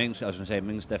 Mings. I was going to say,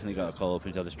 Mings definitely got a call up.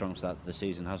 He's had a strong start to the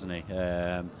season, hasn't he?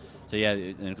 A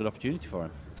good opportunity for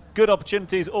him. Good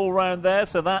opportunities all round there.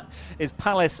 So that is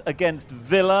Palace against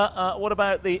Villa. What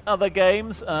about the other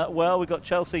games? We've got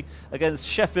Chelsea against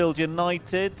Sheffield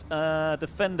United.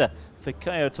 Defender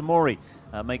Fikayo Tomori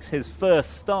makes his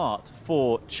first start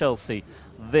for Chelsea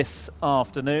this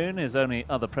afternoon. His only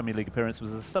other Premier League appearance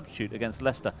was as a substitute against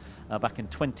Leicester back in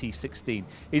 2016.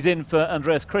 He's in for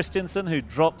Andreas Christensen, who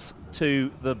drops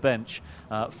to the bench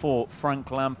for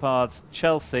Frank Lampard's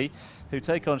Chelsea, who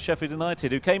take on Sheffield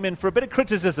United, who came in for a bit of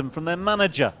criticism from their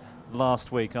manager last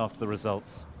week after the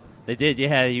results. They did,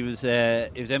 yeah. He was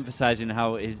emphasising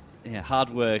how his hard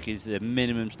work is the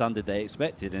minimum standard they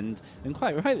expected, and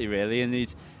quite rightly, really.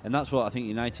 And that's what I think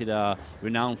United are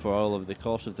renowned for all over the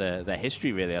course of their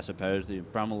history, really, I suppose. The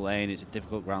Bramall Lane is a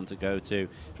difficult ground to go to.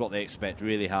 It's what they expect,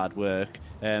 really hard work.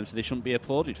 So they shouldn't be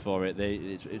applauded for it.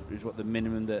 It's what the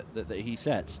minimum that he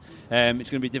sets. It's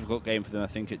going to be a difficult game for them, I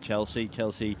think, at Chelsea.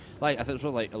 Chelsea, I think,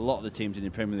 like a lot of the teams in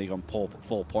the Premier League on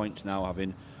 4 points now,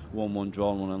 having won one,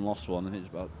 drawn one and lost one. I think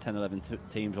it's about 10, 11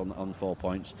 teams on 4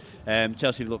 points.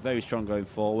 Chelsea look very strong going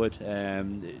forward.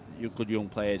 Good young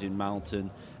players in Mount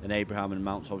and Abraham, and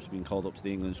Mount's obviously been called up to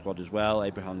the England squad as well.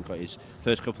 Abraham got his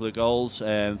first couple of goals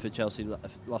for Chelsea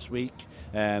last week,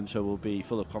 so will be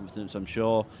full of confidence, I'm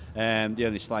sure. The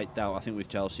only slight doubt I think with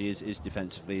Chelsea is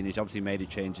defensively, and he's obviously made a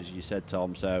change, as you said,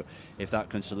 Tom, so if that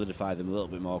can solidify them a little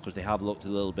bit more, because they have looked a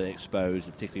little bit exposed,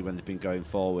 particularly when they've been going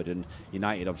forward, and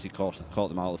United obviously caught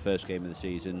them out the first game of the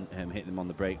season, hit them on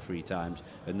the break 3 times,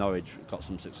 and Norwich got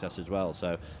some success as well,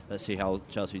 so let's see how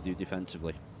Chelsea do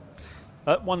defensively.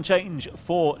 One change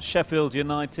for Sheffield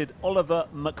United. Oliver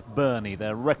McBurney,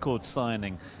 their record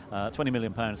signing, £20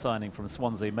 million signing from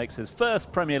Swansea, makes his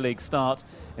first Premier League start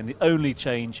in the only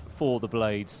change for the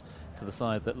Blades. to the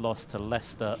side that lost to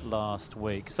Leicester last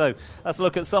week. So let's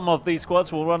look at some of these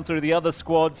squads. We'll run through the other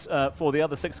squads for the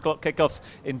other 6 o'clock kickoffs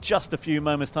in just a few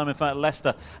moments' time. In fact,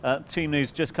 Leicester, team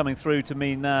news just coming through to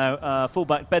me now.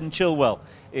 Fullback Ben Chilwell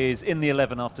is in the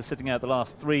 11 after sitting out the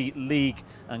last 3 league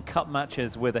and cup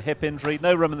matches with a hip injury.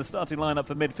 No room in the starting lineup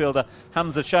for midfielder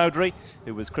Hamza Chowdhury,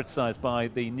 who was criticised by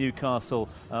the Newcastle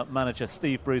manager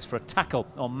Steve Bruce for a tackle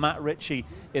on Matt Ritchie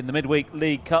in the midweek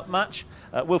League Cup match.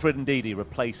 Wilfred Ndidi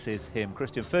replaces him.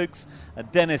 Christian Fuchs,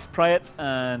 Dennis Prayet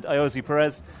and Ayoze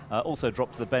Perez also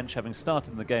dropped to the bench, having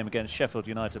started in the game against Sheffield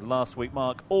United last week.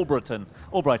 Mark Albrighton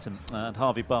and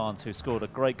Harvey Barnes, who scored a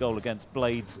great goal against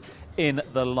Blades, in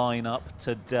the lineup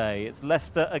today. It's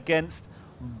Leicester against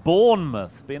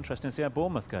Bournemouth. Be interesting to see how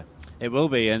Bournemouth go. It will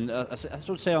be, and I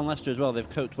should say on Leicester as well, they've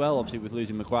coped well, obviously, with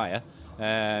losing Maguire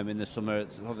in the summer,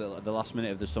 the last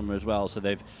minute of the summer as well. So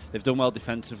they've done well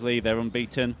defensively. They're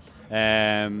unbeaten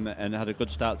and had a good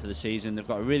start to the season. They've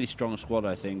got a really strong squad,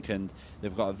 I think, and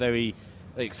they've got a very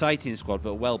exciting squad,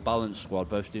 but a well-balanced squad,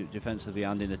 both defensively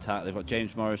and in attack. They've got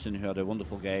James Morrison, who had a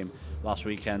wonderful game last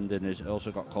weekend and has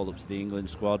also got called up to the England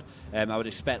squad. I would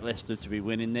expect Leicester to be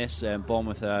winning this.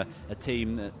 Bournemouth are a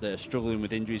team that are struggling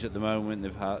with injuries at the moment.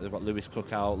 They've got Lewis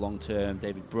Cook out long-term.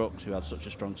 David Brooks, who had such a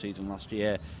strong season last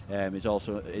year, is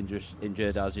also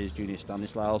injured, as is Junior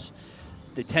Stanislaus.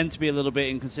 They tend to be a little bit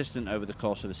inconsistent over the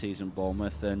course of the season,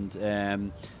 Bournemouth,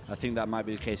 and I think that might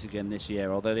be the case again this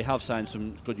year, although they have signed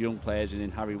some good young players, and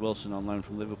in Harry Wilson on loan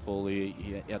from Liverpool.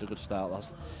 He had a good start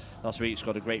last week. He's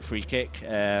got a great free kick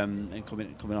and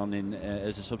coming on in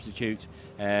as a substitute,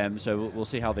 so we'll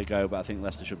see how they go, but I think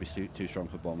Leicester should be too strong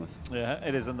for Bournemouth. Yeah,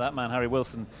 it isn't that man Harry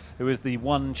Wilson who is the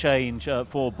one change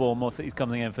for Bournemouth. He's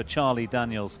coming in for Charlie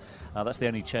Daniels. That's the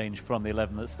only change from the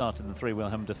 11 that started in the 3-0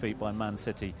 home defeat by Man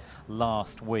City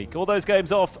last week. All those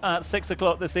games off at 6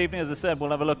 o'clock this evening. As I said,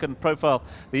 we'll have a look and profile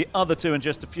the other 2 in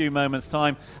just a few moments'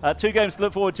 time. 2 games to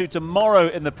look forward to tomorrow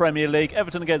in the Premier League.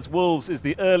 Everton against Wolves is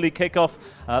the early kick-off.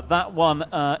 That one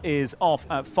is off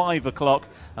at 5 o'clock,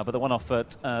 but the one off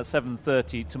at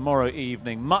 7:30 tomorrow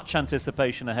evening. Much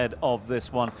anticipation ahead of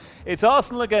this one. It's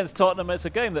Arsenal against Tottenham. It's a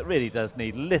game that really does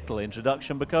need little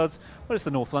introduction because, well, it's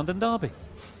the North London derby.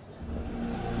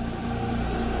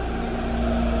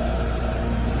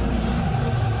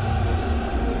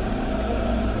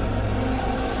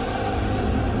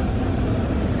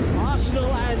 Arsenal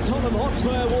and Tottenham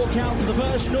Hotspur walk out for the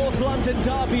first North London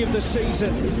derby of the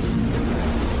season.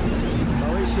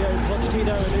 Mauricio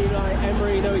Pochettino and Unai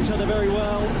Emery know each other very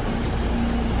well.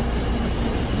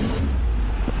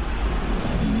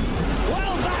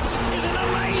 Well, that is an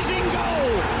amazing goal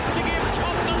to give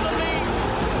Tottenham the lead.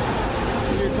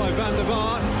 Viewed by Van der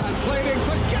Vaart and played in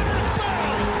for Gareth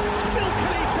Bale.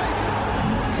 Silkily taken.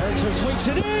 Ericsson sweeps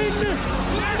it in.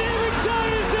 And Eric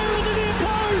Dyer is there at the near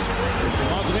post.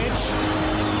 Markovic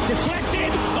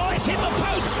deflected. Oh, it's hit the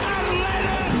post. And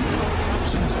Lennon.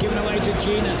 It's given away to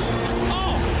Genius.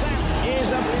 Oh, that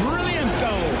is a brilliant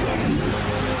goal.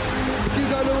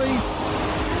 Hugo Lloris,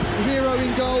 hero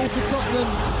in goal for Tottenham.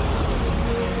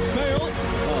 Bale,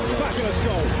 fabulous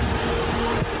goal.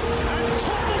 And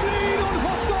Tottenham lead on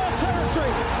hostile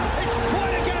territory. It's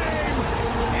quite a game,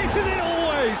 isn't it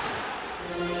always?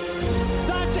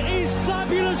 That is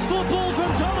fabulous football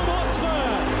from Tottenham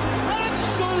Hotspur.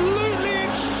 Absolutely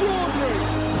extraordinary.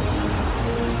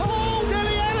 Oh,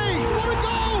 Nelly, what a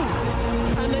goal!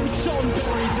 And then Sean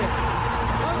buries it.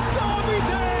 A derby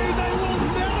day they will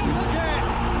never forget.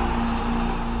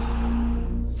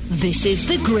 This is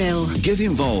The Grill. Get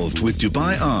involved with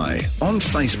Dubai Eye on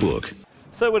Facebook.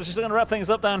 So we're just going to wrap things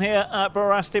up down here at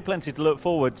Barasti. Plenty to look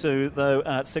forward to, though,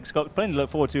 at 6 o'clock. Plenty to look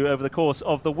forward to over the course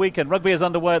of the weekend. Rugby is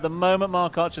underway at the moment.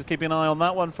 Marc Archer's keeping an eye on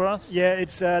that one for us. Yeah,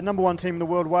 it's number 1 team in the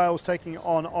world, Wales, taking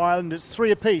on Ireland. It's 3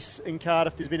 apiece in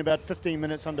Cardiff. There's been about 15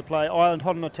 minutes under play. Ireland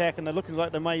hot on attack, and they're looking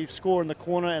like they may score in the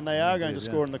corner, and they are going to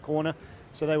score in the corner.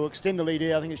 So they will extend the lead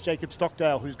here. I think it's Jacob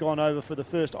Stockdale who's gone over for the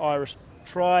first Irish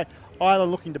try.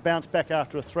 Ireland looking to bounce back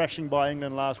after a thrashing by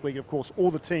England last week. Of course, all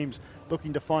the teams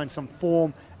looking to find some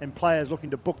form and players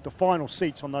looking to book the final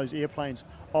seats on those airplanes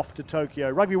off to Tokyo.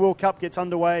 Rugby World Cup gets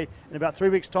underway in about 3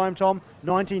 weeks' time, Tom.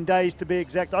 19 days to be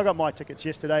exact. I got my tickets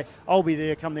yesterday. I'll be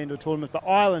there come the end of the tournament. But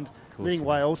Ireland leading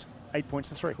Wales 8 points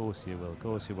to 3. Of course you will, of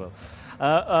course you will.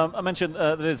 I mentioned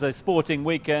that it is a sporting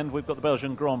weekend. We've got the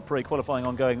Belgian Grand Prix qualifying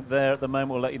ongoing there at the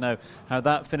moment. We'll let you know how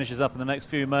that finishes up in the next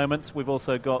few moments. We've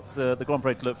also got the Grand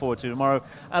Prix to look forward to tomorrow,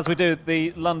 as we do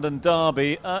the London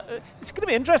Derby. It's going to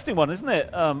be an interesting one, isn't it,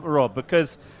 Rob?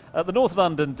 Because the North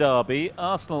London derby,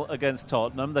 Arsenal against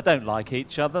Tottenham. They don't like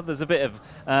each other. There's a bit of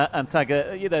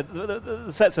antagonism.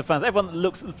 The sets of fans. Everyone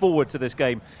looks forward to this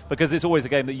game because it's always a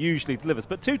game that usually delivers.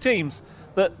 But two teams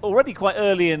that already quite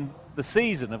early in the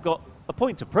season have got a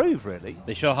point to prove, really.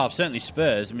 They sure have. Certainly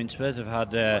Spurs. I mean, Spurs have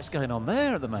had what's going on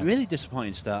there at the moment? Really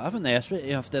disappointing start, haven't they?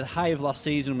 After the high of last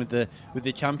season with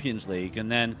the Champions League,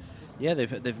 and then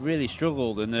they've really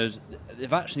struggled, and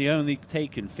they've actually only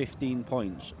taken 15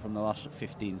 points from the last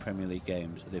 15 Premier League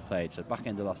games that they played. So back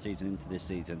end of last season into this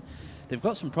season, they've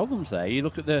got some problems there. You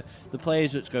look at the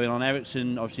players that's going on.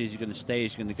 Ericsson, obviously, is he going to stay?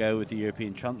 Is he going to go with the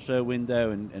European transfer window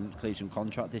and clear some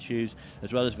contract issues,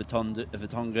 as well as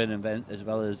Vertonghen and as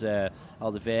well as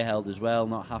Alderweireld as well,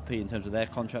 not happy in terms of their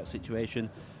contract situation.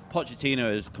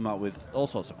 Pochettino has come out with all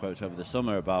sorts of quotes over the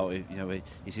summer about, he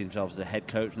sees himself as a head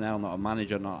coach now, not a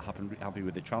manager, not happy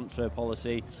with the transfer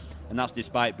policy, and that's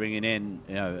despite bringing in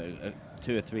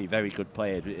 2 or 3 very good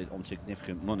players on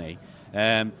significant money.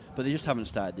 But they just haven't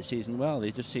started the season well.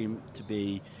 They just seem to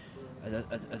be, I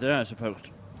don't know, I suppose,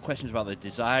 questions about the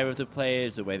desire of the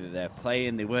players, the way that they're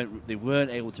playing. They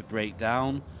weren't able to break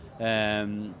down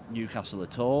Newcastle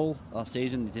at all last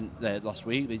season. Last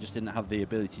week they just didn't have the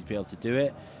ability to be able to do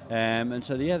it, and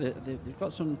so they've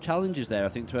got some challenges there, I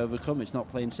think, to overcome. It's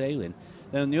not plain sailing.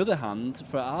 Then on the other hand,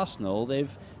 for Arsenal,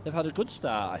 they've had a good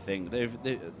start. I think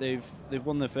they've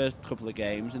won their first couple of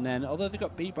games, and then although they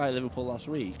got beat by Liverpool last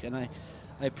week, and I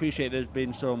appreciate there's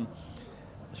been some,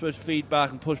 I suppose,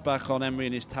 feedback and pushback on Emery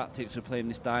and his tactics of playing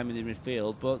this diamond in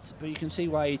midfield, but you can see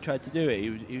why he tried to do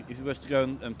it. If he was to go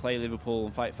and play Liverpool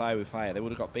and fight fire with fire, they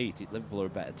would have got beat. Liverpool are a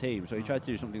better team, so he tried to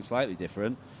do something slightly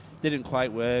different. Didn't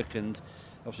quite work, and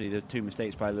obviously the 2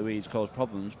 mistakes by Luiz caused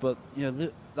problems. But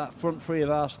that front three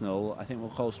of Arsenal, I think, will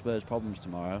cause Spurs problems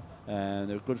tomorrow.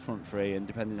 They're a good front three, and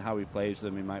depending on how he plays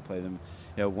them, he might play them,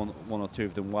 one or two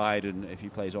of them wide, and if he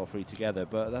plays all 3 together.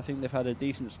 But I think they've had a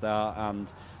decent start,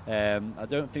 and I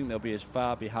don't think they'll be as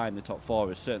far behind the top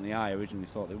 4 as certainly I originally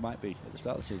thought they might be at the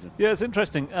start of the season. Yeah, it's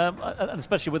interesting, and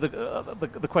especially with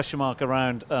the question mark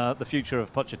around the future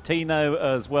of Pochettino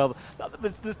as well.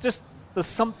 There's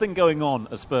something going on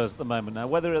at Spurs at the moment now,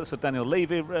 whether it's a Daniel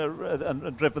Levy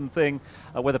driven thing,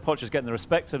 whether Poch is getting the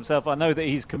respect to himself. I know that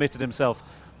he's committed himself.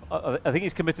 I think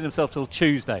he's committed himself till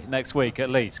Tuesday next week at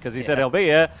least, because he said, I'll be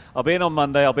here, I'll be in on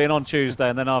Monday, I'll be in on Tuesday,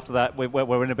 and then after that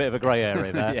we're in a bit of a grey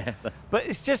area there. Yeah. But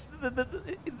it's just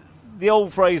the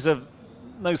old phrase of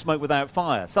no smoke without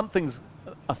fire. Something's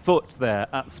afoot there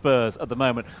at Spurs at the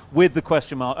moment, with the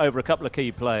question mark over a couple of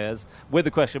key players, with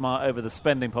the question mark over the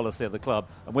spending policy of the club,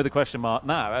 and with the question mark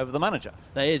now over the manager.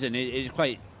 There is, and it's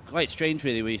quite strange,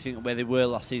 really, when you think where they were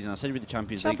last season. I said with the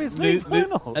Champions League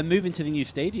final, and moving to the new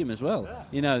stadium as well.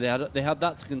 Yeah. They had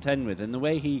that to contend with, and the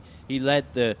way he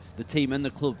led the team and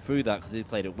the club through that, because he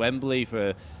played at Wembley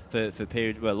for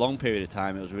a long period of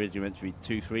time. It was originally meant to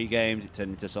be 2-3 games. It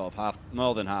turned into sort of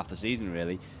more than half the season,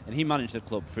 really. And he managed the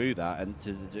club through that, and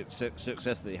to the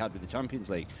success that he had with the Champions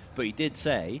League. But he did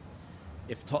say,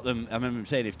 I remember him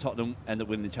saying, if Tottenham end up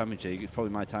winning the Champions League, it's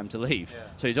probably my time to leave. Yeah.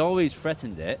 So he's always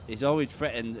threatened it. He's always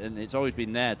threatened, and it's always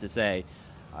been there to say,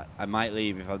 I might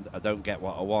leave if I don't get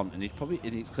what I want. And he's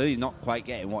clearly not quite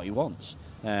getting what he wants.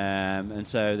 And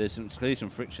so there's clearly some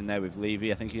friction there with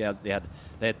Levy. I think they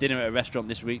had dinner at a restaurant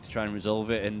this week to try and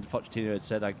resolve it, and Pochettino had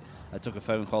said, I took a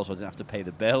phone call so I didn't have to pay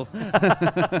the bill.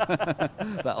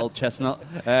 That old chestnut.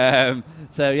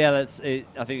 So yeah, I think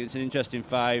it's an interesting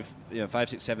 5,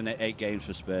 6, 7, 8 games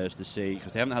for Spurs to see,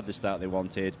 because they haven't had the start they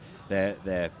wanted.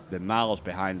 They're miles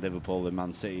behind Liverpool and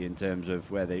Man City in terms of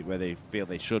where they feel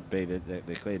they should be. They're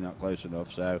clearly not close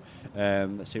enough. So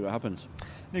let's see what happens.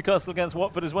 Newcastle against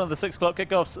Watford is one of the 6 o'clock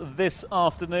kickoffs this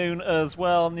afternoon as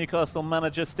well. Newcastle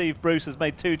manager Steve Bruce has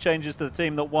made 2 changes to the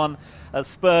team that won at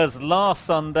Spurs last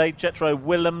Sunday. Jetro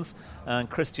Willems and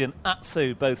Christian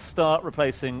Atsu both start,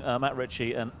 replacing Matt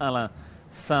Ritchie and Alain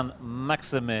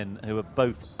Saint-Maximin, who are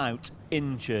both out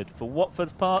injured. For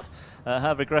Watford's part,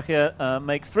 Hervé Grechia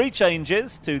makes 3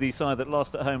 changes to the side that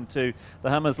lost at home to the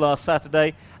Hammers last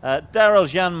Saturday. Daryl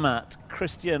Janmat,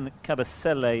 Christian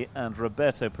Cabasele and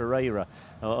Roberto Pereira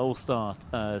all start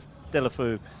as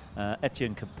Delafou,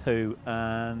 Etienne Capoue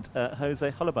and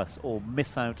Jose Holebas all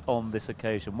miss out on this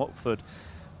occasion. Watford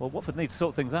need to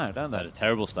sort things out, don't they? They had a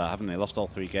terrible start, haven't they? Lost all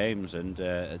 3 games, and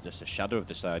just a shadow of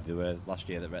the side they were last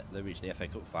year. They reached the FA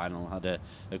Cup final, had a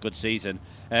good season.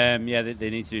 They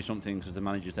need to do something, because the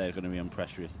managers there are going to be under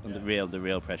pressure, under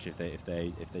real pressure if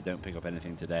they don't pick up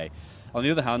anything today. On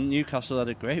the other hand, Newcastle had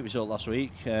a great result last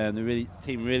week. The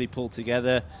team really pulled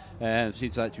together.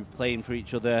 Seems like to be playing for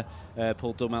each other.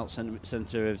 Paul Dummelt,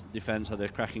 centre of defence, had a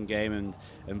cracking game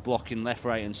and blocking left,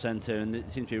 right and centre. And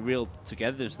it seems to be a real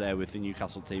togetherness there with the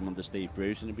Newcastle team under Steve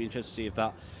Bruce. And it'd be interesting to see if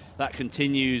that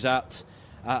continues at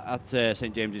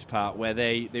St James's Park, where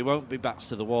they won't be backs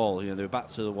to the wall. They were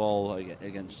backs to the wall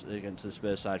against the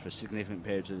Spurs side for significant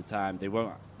periods of the time.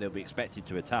 They'll be expected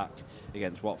to attack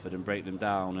against Watford and break them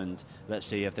down, and let's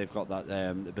see if they've got that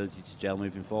ability to gel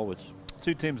moving forwards.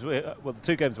 Two teams, the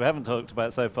two games we haven't talked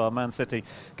about so far, Man City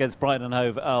against Brighton and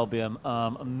Hove Albion.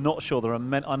 I'm not sure there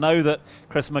are I know that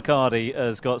Chris McCarty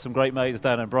has got some great mates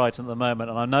down in Brighton at the moment,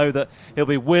 and I know that he'll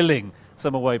be willing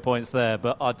some away points there,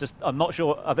 but I'm not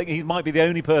sure. I think he might be the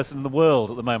only person in the world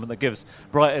at the moment that gives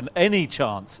Brighton any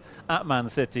chance at Man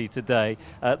City today.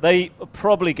 They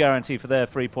probably guarantee for their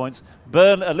 3 points.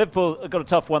 Liverpool have got a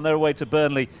tough one. They're away to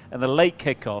Burnley in the late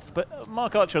kick-off. But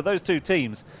Marc Archer, those two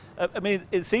teams,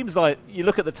 it seems like you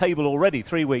look at the table already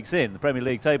 3 weeks in, the Premier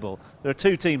League table, there are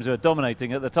two teams who are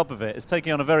dominating at the top of it. It's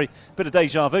taking on a very bit of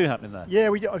deja vu happening there. Yeah,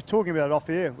 we were talking about it off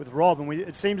air with Rob, and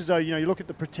it seems as though, you look at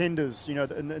the pretenders, in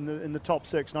the top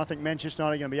six, and I think Manchester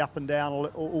United are going to be up and down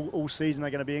all season.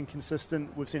 They're going to be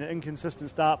inconsistent. We've seen an inconsistent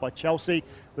start by Chelsea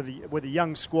with a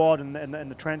young squad and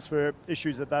the transfer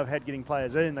issues that they've had getting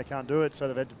players in. They can't do it, so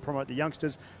they've had to promote the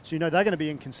youngsters. So they're going to be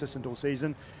inconsistent all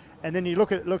season. And then you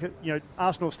look at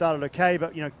Arsenal have started okay,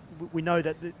 but we know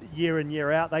that year in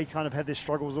year out they kind of have their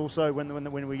struggles also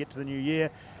when we get to the new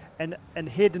year, and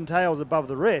head and tails above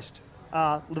the rest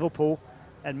are Liverpool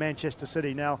and Manchester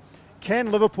City. Now,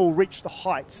 can Liverpool reach the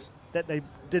heights that they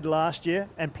did last year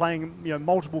and playing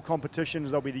multiple competitions?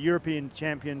 They'll be the European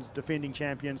champions, defending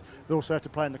champions. They also have to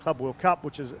play in the Club World Cup,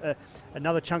 which is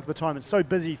another chunk of the time. It's so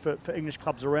busy for English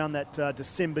clubs around that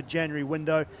December, January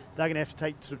window. They're going to have to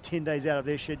take sort of 10 days out of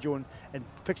their schedule, and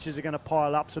fixtures are going to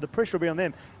pile up. So the pressure will be on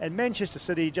them. And Manchester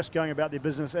City just going about their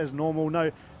business as normal.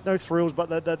 No thrills,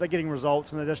 but they're getting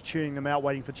results, and they're just tuning them out,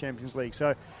 waiting for Champions League.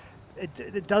 So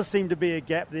it does seem to be a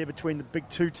gap there between the big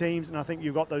two teams, and I think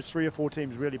you've got those 3 or 4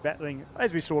 teams really battling,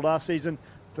 as we saw last season,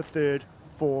 for 3rd,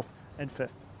 4th and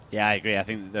 5th. Yeah, I agree. I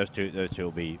think those two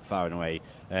will be far and away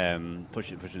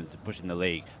pushing the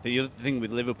league. The other thing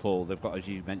with Liverpool, they've got, as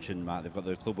you mentioned, Mark, they've got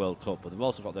the Club World Cup, but they've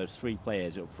also got those 3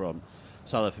 players up front,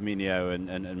 Salah, Firmino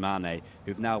and Mane,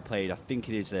 who've now played, I think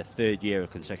it is their 3rd year of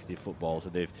consecutive football.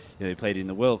 So they've played in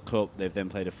the World Cup, they've then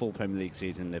played a full Premier League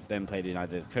season, they've then played in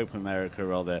either the Copa America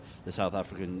or the South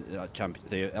African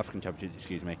the African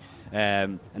Championship,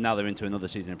 and now they're into another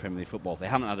season of Premier League football. They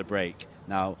haven't had a break.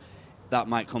 Now, that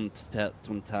might come to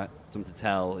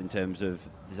tell in terms of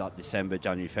December,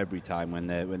 January, February time when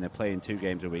they're playing 2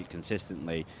 games a week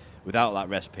consistently without that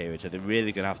rest period. So they're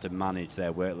really going to have to manage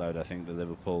their workload, I think, the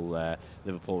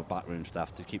Liverpool backroom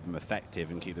staff, to keep them effective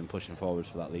and keep them pushing forwards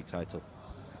for that league title.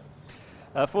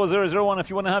 4001 if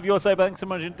you want to have your say. Thanks so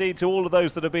much indeed to all of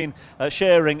those that have been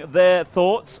sharing their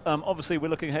thoughts. Obviously we're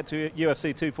looking ahead to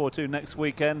UFC 242 next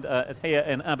weekend here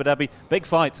in Abu Dhabi. Big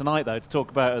fight tonight though to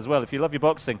talk about as well. If you love your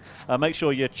boxing, make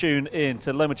sure you tune in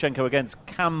to Lomachenko against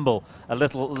Campbell a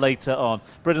little later on.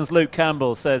 Britain's Luke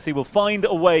Campbell says he will find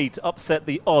a way to upset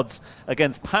the odds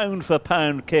against pound for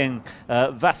pound king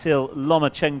Vasil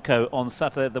Lomachenko on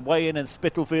Saturday. The weigh-in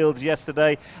Spitalfields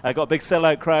yesterday got a big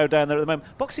sellout crowd down there at the moment.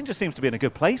 Boxing just seems to be in a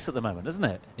good place at the moment, isn't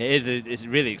it? It is. It's a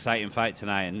really exciting fight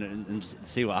tonight, and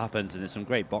see what happens. And there's some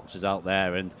great boxers out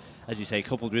there, and as you say,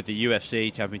 coupled with the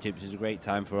UFC Championships, is a great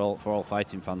time for all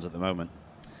fighting fans at the moment.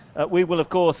 We will, of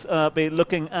course, be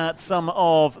looking at some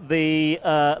of the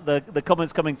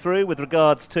comments coming through with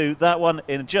regards to that one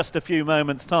in just a few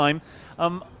moments' time.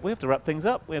 We have to wrap things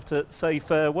up. We have to say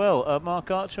farewell.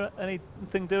 Marc Archer,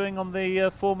 anything doing on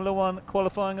the Formula 1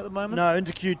 qualifying at the moment? No,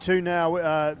 into Q2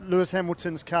 now. Lewis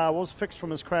Hamilton's car was fixed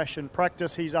from his crash in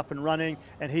practice. He's up and running,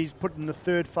 and he's put in the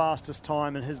 3rd fastest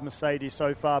time in his Mercedes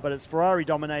so far. But it's Ferrari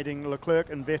dominating Leclerc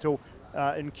and Vettel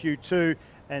in Q2.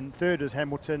 And 3rd is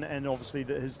Hamilton, and obviously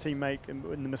his teammate in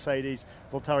the Mercedes,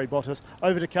 Valtteri Bottas.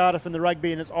 Over to Cardiff in the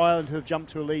rugby, and it's Ireland who have jumped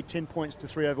to a lead, 10 points to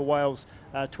 3 over Wales.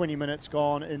 20 minutes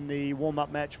gone in the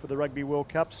warm-up match for the Rugby World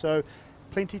Cup. So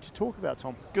plenty to talk about,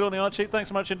 Tom. Good on you, Archie. Thanks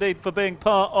so much indeed for being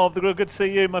part of the group. Good to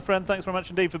see you, my friend. Thanks very much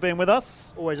indeed for being with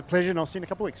us. Always a pleasure, and I'll see you in a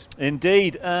couple of weeks.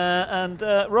 Indeed. And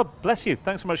Rob, bless you.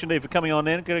 Thanks so much indeed for coming on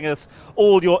in, giving us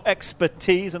all your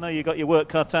expertise. I know you got your work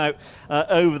cut out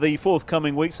over the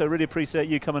forthcoming week, so I really appreciate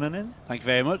you coming on in. Thank you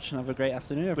very much, and have a great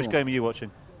afternoon, everyone. Which game are you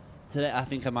watching? Today I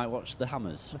think I might watch the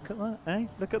Hammers. Look at that, eh?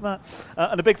 Look at that.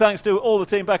 And a big thanks to all the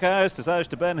team back at house, to Saj,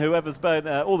 to Ben, whoever's been,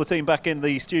 all the team back in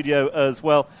the studio as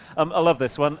well. I love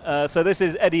this one. So this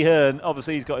is Eddie Hearn.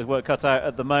 Obviously, he's got his work cut out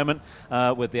at the moment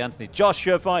with the Anthony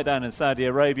Joshua fight down in Saudi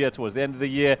Arabia towards the end of the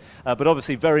year, but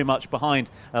obviously very much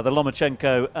behind the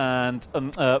Lomachenko and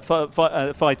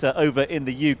fighter over in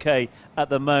the UK at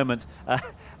the moment.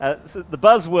 So the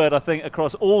buzzword, I think,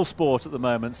 across all sport at the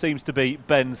moment seems to be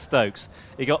Ben Stokes.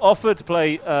 He got offered to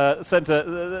play central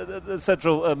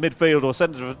midfield or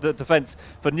centre defence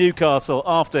for Newcastle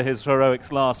after his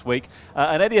heroics last week.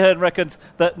 And Eddie Hearn reckons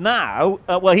that now,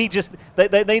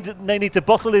 they need to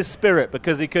bottle his spirit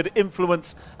because he could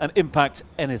influence and impact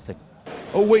anything.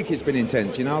 All week it's been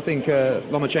intense. I think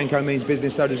Lomachenko means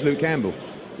business, so does Luke Campbell.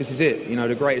 This is it.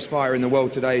 The greatest fighter in the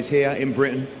world today is here in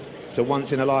Britain. It's a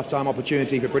once-in-a-lifetime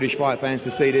opportunity for British fight fans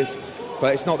to see this.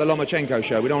 But it's not the Lomachenko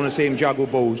show. We don't want to see him juggle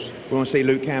balls. We want to see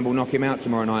Luke Campbell knock him out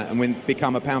tomorrow night and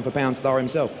become a pound-for-pound star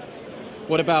himself.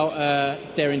 What about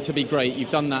daring to be great?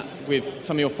 You've done that with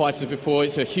some of your fighters before.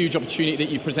 It's a huge opportunity that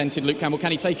you presented Luke Campbell.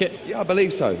 Can he take it? Yeah, I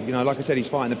believe so. Like I said, he's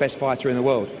fighting the best fighter in the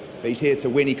world. But he's here to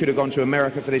win. He could have gone to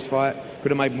America for this fight,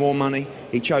 could have made more money.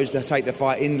 He chose to take the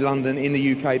fight in London, in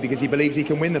the UK, because he believes he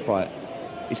can win the fight.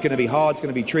 It's going to be hard, it's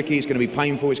going to be tricky, it's going to be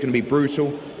painful, it's going to be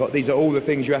brutal, but these are all the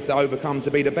things you have to overcome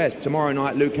to be the best. Tomorrow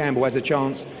night, Luke Campbell has a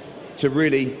chance to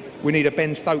we need a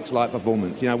Ben Stokes-like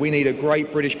performance. We need a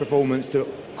great British performance to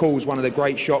cause one of the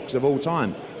great shocks of all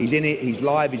time. He's in it, he's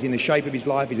live, he's in the shape of his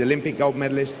life, he's Olympic gold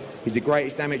medalist, he's the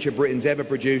greatest amateur Britain's ever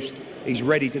produced. He's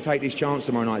ready to take this chance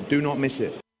tomorrow night. Do not miss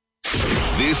it.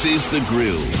 This is The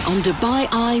Grill. On Dubai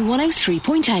Eye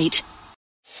 103.8.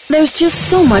 There's just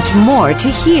so much more to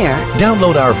hear.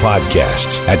 Download our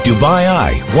podcasts at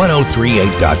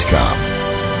DubaiEye1038.com.